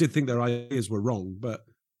 I did think their ideas were wrong, but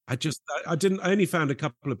I only found a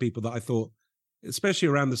couple of people that I thought, especially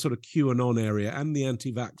around the sort of QAnon area and the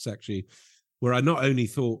anti-vax actually, where I not only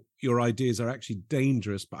thought your ideas are actually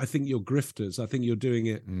dangerous, but I think you're grifters. I think you're doing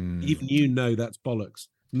it. Even that's bollocks.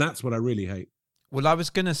 And that's what I really hate. Well, I was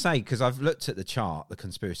going to say, because I've looked at the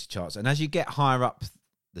conspiracy charts, and as you get higher up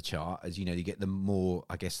the chart, as you know, you get the more,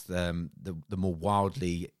 I guess, the more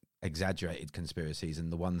wildly exaggerated conspiracies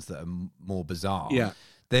and the ones that are more bizarre. Yeah.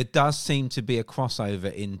 There does seem to be a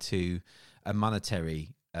crossover into a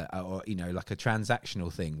monetary or, like a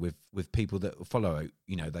transactional thing with people that follow,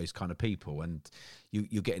 those kind of people. And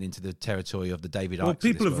you're getting into the territory of the David Icke. Well,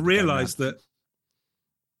 people have realized that.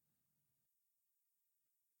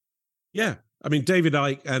 Yeah. I mean, David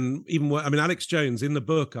Icke and Alex Jones in the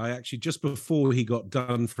book, I actually, just before he got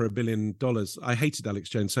done for $1 billion, I hated Alex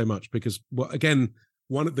Jones so much because,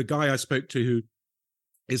 one of the guy I spoke to who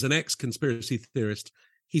is an ex-conspiracy theorist,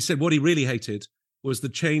 he said what he really hated was the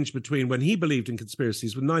change between when he believed in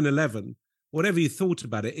conspiracies with 9/11, whatever you thought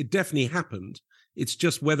about it, it definitely happened. It's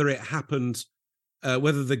just whether it happened,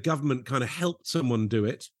 whether the government kind of helped someone do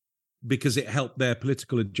it because it helped their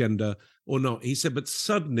political agenda or not. He said, but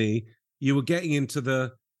suddenly you were getting into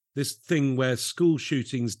this thing where school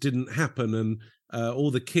shootings didn't happen and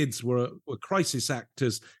all the kids were crisis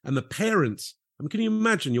actors and the parents. I mean, can you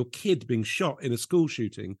imagine your kid being shot in a school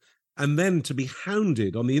shooting and then to be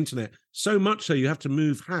hounded on the internet so much so you have to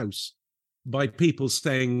move house by people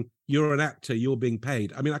saying you're an actor, you're being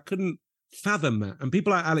paid? I mean, I couldn't fathom that. And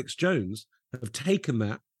people like Alex Jones have taken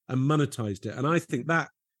that and monetized it. And I think that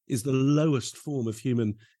is the lowest form of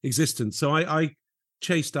human existence. So I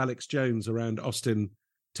chased Alex Jones around Austin,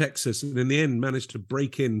 Texas, and in the end managed to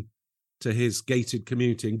break in to his gated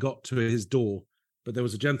community and got to his door. But there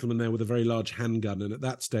was a gentleman there with a very large handgun. And at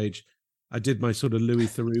that stage, I did my sort of Louis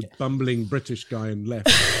Theroux bumbling British guy and left.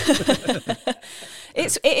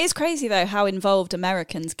 It is crazy, though, how involved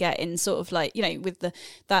Americans get in sort of like, with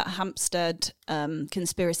that Hampstead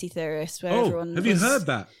conspiracy theorist. Where everyone have you heard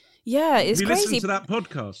that? Yeah, it's have you crazy. Listened to that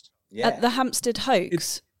podcast? Yeah. The Hampstead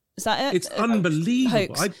hoax. Is that it? It's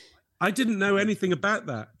unbelievable. I didn't know anything about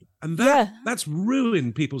that. And that's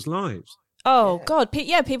ruined people's lives. Oh, God.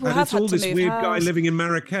 People and have it's had all to this move weird house. guy living in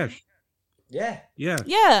Marrakesh.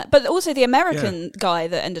 Yeah, but also the American guy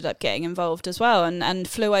that ended up getting involved as well and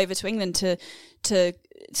flew over to England to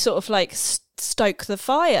sort of like stoke the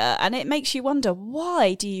fire. And it makes you wonder,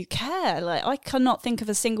 why do you care? Like, I cannot think of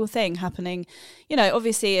a single thing happening.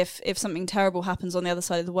 Obviously if something terrible happens on the other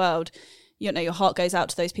side of the world, your heart goes out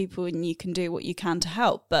to those people and you can do what you can to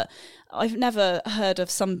help. But I've never heard of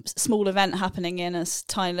some small event happening in a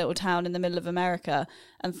tiny little town in the middle of America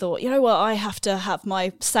and thought, you know what, I have to have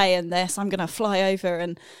my say in this. I'm going to fly over.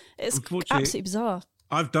 And it's absolutely bizarre.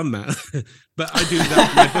 I've done that, but I do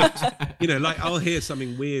that. Like I'll hear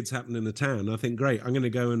something weird's happened in the town. I think, great, I'm going to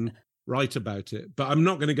go and write about it, but I'm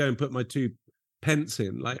not going to go and put my 2 pence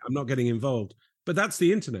in. Like, I'm not getting involved. But that's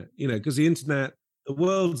the internet, because the internet, the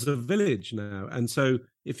world's a village now. And so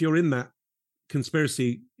if you're in that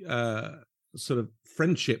conspiracy sort of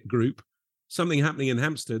friendship group, something happening in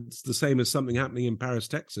Hampstead's the same as something happening in Paris,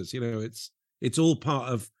 Texas. It's all part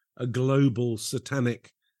of a global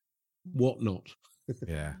satanic whatnot.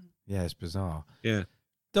 Yeah, it's bizarre. Yeah.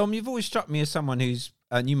 Dom, you've always struck me as someone who's,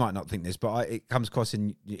 and you might not think this, but it comes across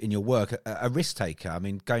in your work, a risk taker. I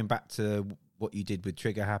mean, going back to what you did with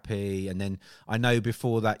Trigger Happy, and then I know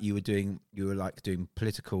before that you were doing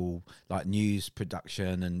political like news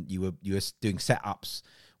production, and you were doing setups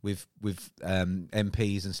with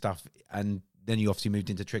MPs and stuff, and then you obviously moved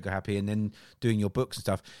into Trigger Happy, and then doing your books and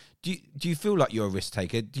stuff. Do you feel like you're a risk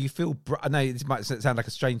taker? Do you feel? I know this might sound like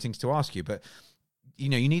a strange thing to ask you, but you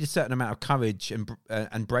need a certain amount of courage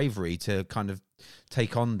and bravery to kind of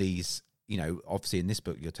take on these. Obviously in this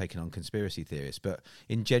book you're taking on conspiracy theorists, but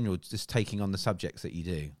in general, just taking on the subjects that you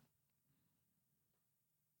do.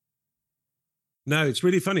 No, it's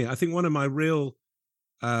really funny. I think one of my real,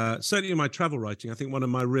 certainly in my travel writing, I think one of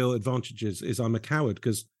my real advantages is I'm a coward,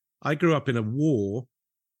 because I grew up in a war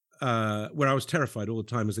where I was terrified all the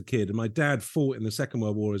time as a kid. And my dad fought in the Second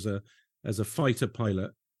World War as a fighter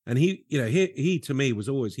pilot. And he to me was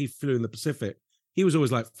always, he flew in the Pacific. He was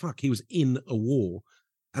always like, fuck, he was in a war.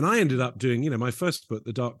 And I ended up doing, my first book,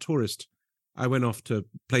 The Dark Tourist. I went off to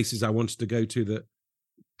places I wanted to go to that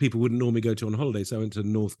people wouldn't normally go to on holiday. So I went to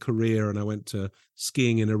North Korea and I went to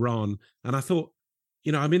skiing in Iran. And I thought,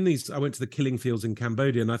 I went to the killing fields in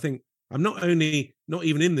Cambodia. And I think I'm not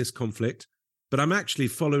even in this conflict, but I'm actually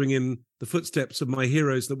following in the footsteps of my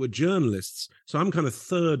heroes that were journalists. So I'm kind of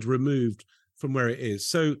third removed from where it is.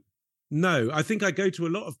 So no, I think I go to a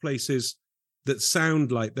lot of places that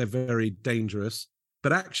sound like they're very dangerous,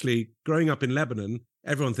 but actually growing up in Lebanon,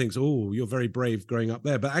 everyone thinks, oh, you're very brave growing up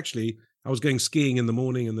there. But actually, I was going skiing in the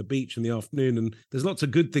morning and the beach in the afternoon, and there's lots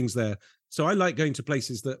of good things there. So I like going to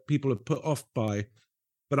places that people are put off by,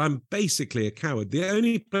 but I'm basically a coward. The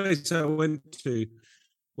only place I went to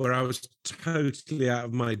where I was totally out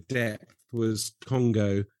of my depth was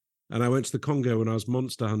Congo. And I went to the Congo when I was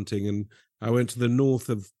monster hunting, and I went to the north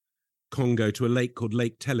of Congo to a lake called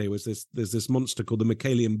Lake Tele. There's this monster called the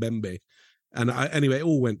Macalian Bembe. And anyway, it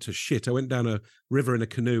all went to shit. I went down a river in a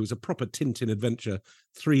canoe. It was a proper Tintin adventure.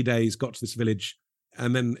 3 days, got to this village,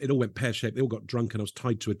 and then it all went pear-shaped. They all got drunk, and I was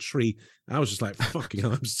tied to a tree. And I was just like, fucking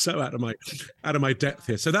hell, I'm so out of my depth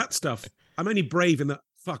here. So that stuff, I'm only brave in that,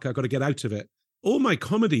 fuck, I've got to get out of it. All my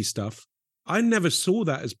comedy stuff, I never saw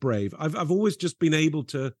that as brave. I've always just been able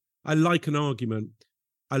to, I like an argument.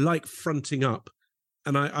 I like fronting up.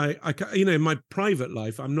 And I in my private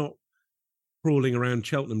life, I'm not crawling around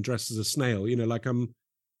Cheltenham dressed as a snail, like I'm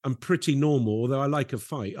pretty normal, although I like a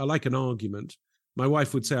fight. I like an argument. My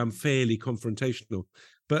wife would say I'm fairly confrontational.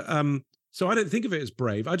 But so I don't think of it as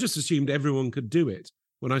brave. I just assumed everyone could do it.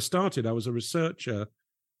 When I started, I was a researcher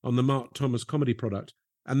on the Mark Thomas comedy product,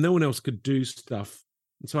 and no one else could do stuff.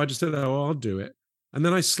 And so I just said, oh, I'll do it. And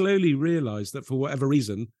then I slowly realized that for whatever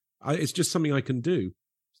reason, it's just something I can do.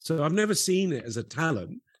 So I've never seen it as a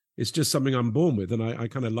talent. It's just something I'm born with, and I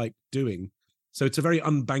kind of like doing. So it's a very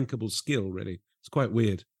unbankable skill, really. It's quite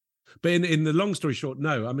weird. But in the long story short,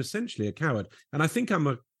 no, I'm essentially a coward. And I think I'm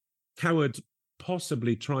a coward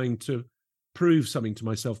possibly trying to prove something to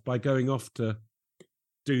myself by going off to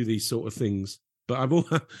do these sort of things. But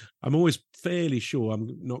I'm always fairly sure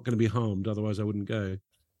I'm not going to be harmed. Otherwise, I wouldn't go.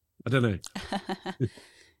 I don't know.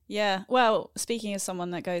 Yeah. Well, speaking as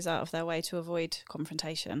someone that goes out of their way to avoid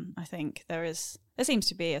confrontation, I think there seems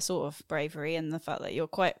to be a sort of bravery in the fact that you're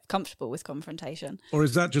quite comfortable with confrontation. Or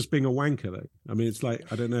is that just being a wanker, though? I mean, it's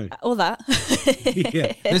like, I don't know. Or that.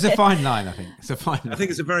 Yeah. There's a fine line, I think. It's a fine line. I think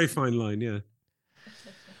it's a very fine line, yeah.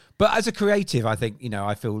 But as a creative, I think,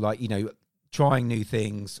 I feel like, trying new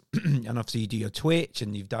things, and obviously you do your Twitch,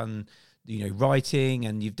 and you've done, writing,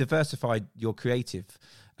 and you've diversified your creative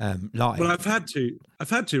life. Well, I've had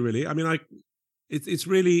to really. I mean, it's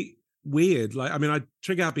really weird. Like, I mean,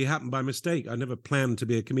 Trigger Happy happened by mistake. I never planned to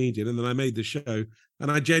be a comedian, and then I made the show,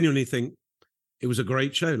 and I genuinely think it was a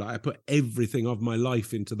great show. Like, I put everything of my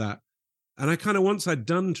life into that, and I kind of, once I'd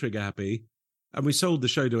done Trigger Happy, and we sold the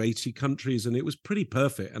show to 80 countries, and it was pretty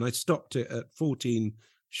perfect, and I stopped it at 14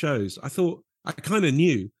 shows. I thought, I kind of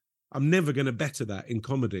knew I'm never going to better that in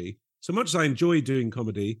comedy. So much as I enjoy doing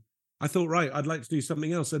comedy, I thought, right, I'd like to do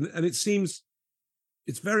something else. And it seems,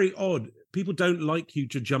 it's very odd. People don't like you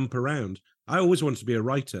to jump around. I always wanted to be a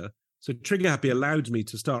writer. So Trigger Happy allowed me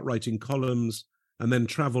to start writing columns and then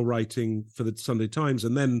travel writing for the Sunday Times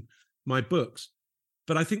and then my books.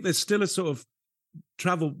 But I think there's still a sort of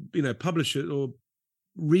travel, publisher or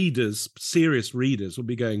readers, serious readers will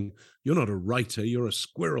be going, you're not a writer, you're a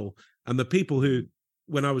squirrel. And the people who,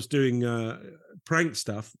 when I was doing prank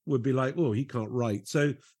stuff, would be like, oh, he can't write.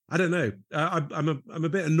 So I don't know. I'm a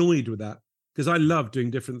bit annoyed with that because I love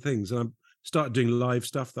doing different things. And I started doing live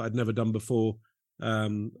stuff that I'd never done before.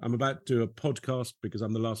 I'm about to do a podcast because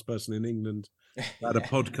I'm the last person in England that had a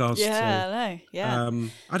podcast. Yeah,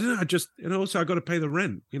 I don't know. I just, also I got to pay the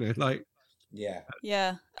rent, like.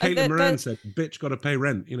 Yeah. Caitlin Moran said, bitch, got to pay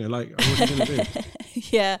rent, like, what are you going to do?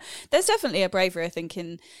 Yeah. There's definitely a bravery, I think,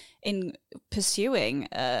 in pursuing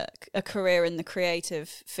a career in the creative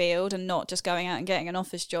field and not just going out and getting an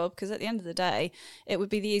office job, because at the end of the day, it would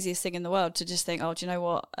be the easiest thing in the world to just think, oh, do you know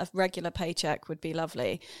what? A regular paycheck would be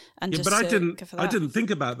lovely. And but I didn't think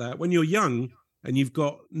about that. When you're young and you've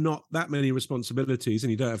got not that many responsibilities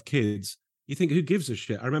and you don't have kids, you think, who gives a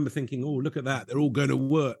shit? I remember thinking, oh, look at that. They're all going to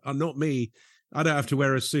work. Not me. I don't have to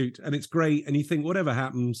wear a suit. And it's great. And you think, whatever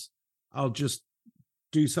happens, I'll just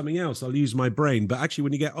do something else. I'll use my brain. But actually,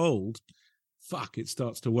 when you get old, it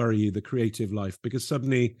starts to worry you, the creative life, because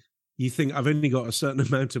suddenly you think, I've only got a certain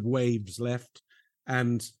amount of waves left.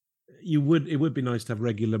 And it would be nice to have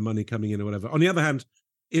regular money coming in or whatever. On the other hand,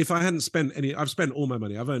 if I hadn't spent I've spent all my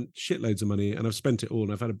money. I've earned shitloads of money and I've spent it all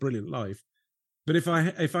and I've had a brilliant life. But if I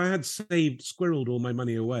had squirreled all my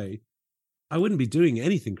money away, I wouldn't be doing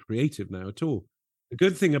anything creative now at all. The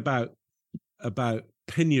good thing about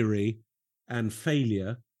penury and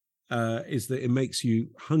failure is that it makes you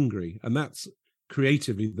hungry, and that's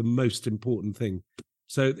creatively the most important thing.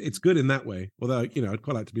 So it's good in that way. Although, you know, I'd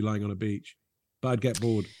quite like to be lying on a beach, but I'd get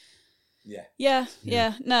bored. Yeah.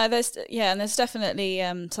 No, and there's definitely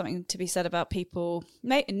something to be said about people,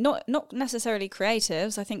 not necessarily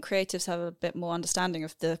creatives. I think creatives have a bit more understanding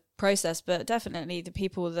of the process, but definitely the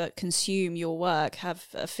people that consume your work have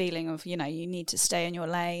a feeling of, you know, you need to stay in your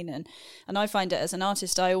lane. And I find it as an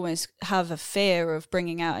artist, I almost have a fear of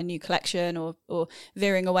bringing out a new collection or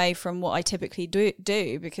veering away from what I typically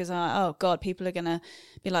do because oh God, people are going to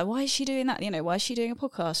be like, why is she doing that? You know, why is she doing a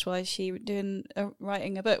podcast? Why is she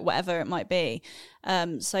writing a book? Whatever it might be.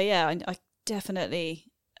 So yeah, I definitely.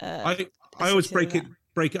 I always break it.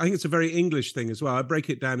 I think it's a very English thing as well. I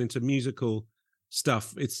break it down into musical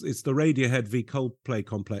stuff. It's the Radiohead v Coldplay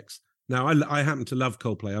complex. Now I happen to love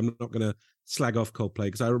Coldplay. I'm not going to slag off Coldplay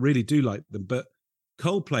because I really do like them. But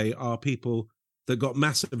Coldplay are people that got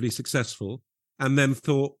massively successful and then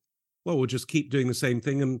thought, well, we'll just keep doing the same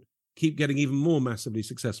thing and keep getting even more massively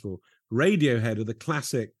successful. Radiohead are the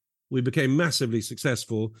classic. We became massively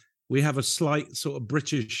successful. We have a slight sort of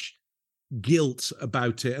British guilt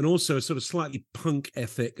about it, and also a sort of slightly punk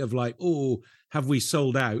ethic of like, oh, have we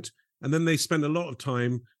sold out? And then they spend a lot of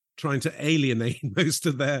time trying to alienate most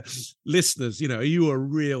of their listeners. You know, are you a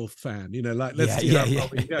real fan? You know, like, let's see how far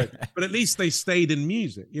we go. But at least they stayed in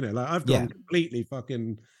music. You know, like I've gone completely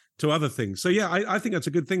fucking to other things. So yeah, I think that's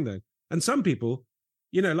a good thing though. And some people,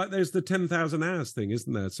 you know, like there's the 10,000 hours thing,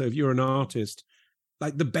 isn't there? So if you're an artist,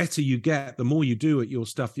 like the better you get, the more you do at your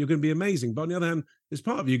stuff, you're going to be amazing. But on the other hand, there's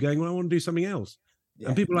part of you going, well, I want to do something else. Yeah.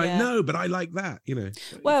 And people are like, no, but I like that, you know.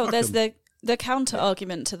 Well, there's the counter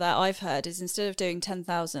argument to that I've heard is instead of doing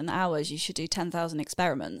 10,000 hours, you should do 10,000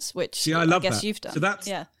 experiments, which I guess that. You've done. So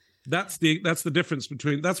that's the difference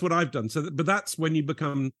between, that's what I've done. So, but that's when you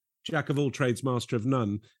become jack of all trades, master of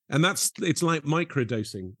none. And it's like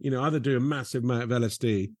microdosing, you know, either do a massive amount of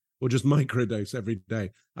LSD or just microdose every day.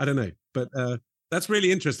 I don't know. But, that's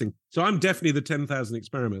really interesting. So I'm definitely the 10,000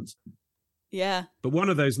 experiments. Yeah. But one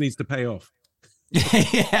of those needs to pay off.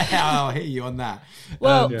 I'll hear you on that.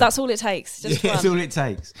 Well, that's all it takes. That's all it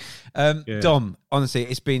takes. Dom, honestly,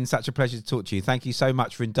 it's been such a pleasure to talk to you. Thank you so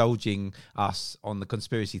much for indulging us on the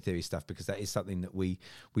conspiracy theory stuff, because that is something that we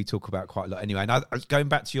talk about quite a lot anyway. And going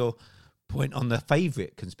back to your point on the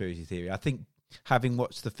favourite conspiracy theory, I think having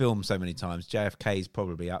watched the film so many times, JFK is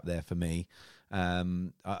probably up there for me.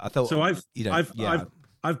 I thought so. I've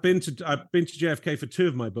been to JFK for 2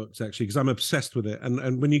 of my books actually, because I'm obsessed with it.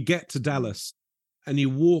 And when you get to Dallas and you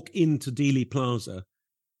walk into Dealey Plaza,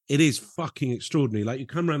 it is fucking extraordinary. Like you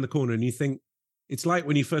come around the corner and you think it's like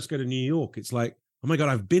when you first go to New York. It's like, oh my God,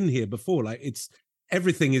 I've been here before. Like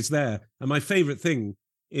everything is there. And my favorite thing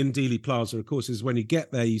in Dealey Plaza, of course, is when you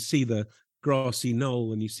get there, you see the grassy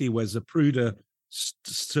knoll and you see where Zapruder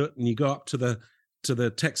stood, and you go up to the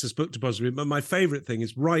Texas Book Depository. But my favorite thing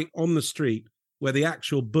is right on the street where the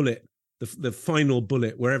actual bullet, the final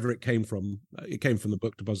bullet, wherever it came from the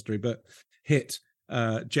Book Depository, but hit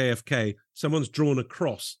JFK. Someone's drawn a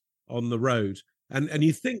cross on the road. And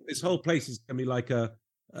you think this whole place is going to be like a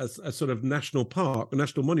sort of national park, a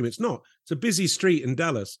national monument. It's not. It's a busy street in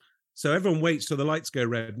Dallas. So everyone waits till the lights go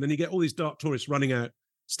red. And then you get all these dark tourists running out,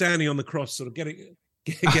 standing on the cross, sort of getting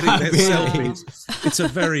their selfies. It's a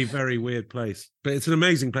very, very weird place, but it's an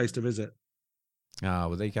amazing place to visit. Oh,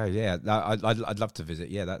 well, there you go. Yeah, I'd love to visit.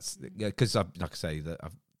 Yeah, that's because like I say that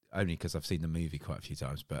I've seen the movie quite a few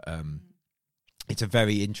times, but it's a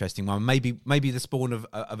very interesting one. Maybe the spawn of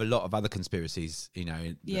a lot of other conspiracies. You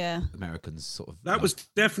know, Americans sort of. That was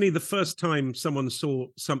definitely the first time someone saw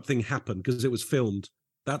something happen because it was filmed.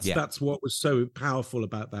 That's what was so powerful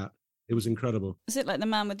about that. It was incredible. Is it like the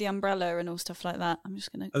man with the umbrella and all stuff like that? I'm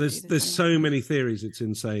just going to. There's so many theories. It's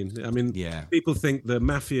insane. I mean, people think the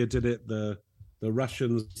mafia did it, the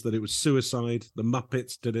Russians, that it was suicide, the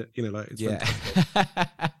Muppets did it. You know, like it's fantastic.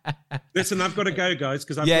 Listen, I've got to go, guys,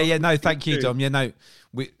 because no, thank you, Dom. Yeah, no,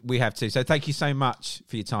 we have to. So thank you so much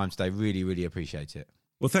for your time today. Really, really appreciate it.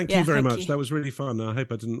 Well, thank you very much. That was really fun. I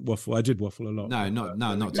hope I didn't waffle. I did waffle a lot. No, not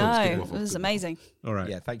no, it was amazing. All right.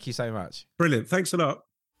 Yeah, thank you so much. Brilliant. Thanks a lot.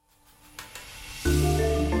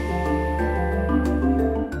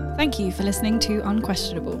 Thank you for listening to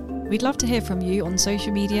Unquestionable. We'd love to hear from you on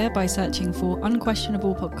social media by searching for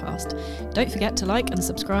Unquestionable Podcast. Don't forget to like and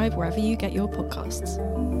subscribe wherever you get your podcasts.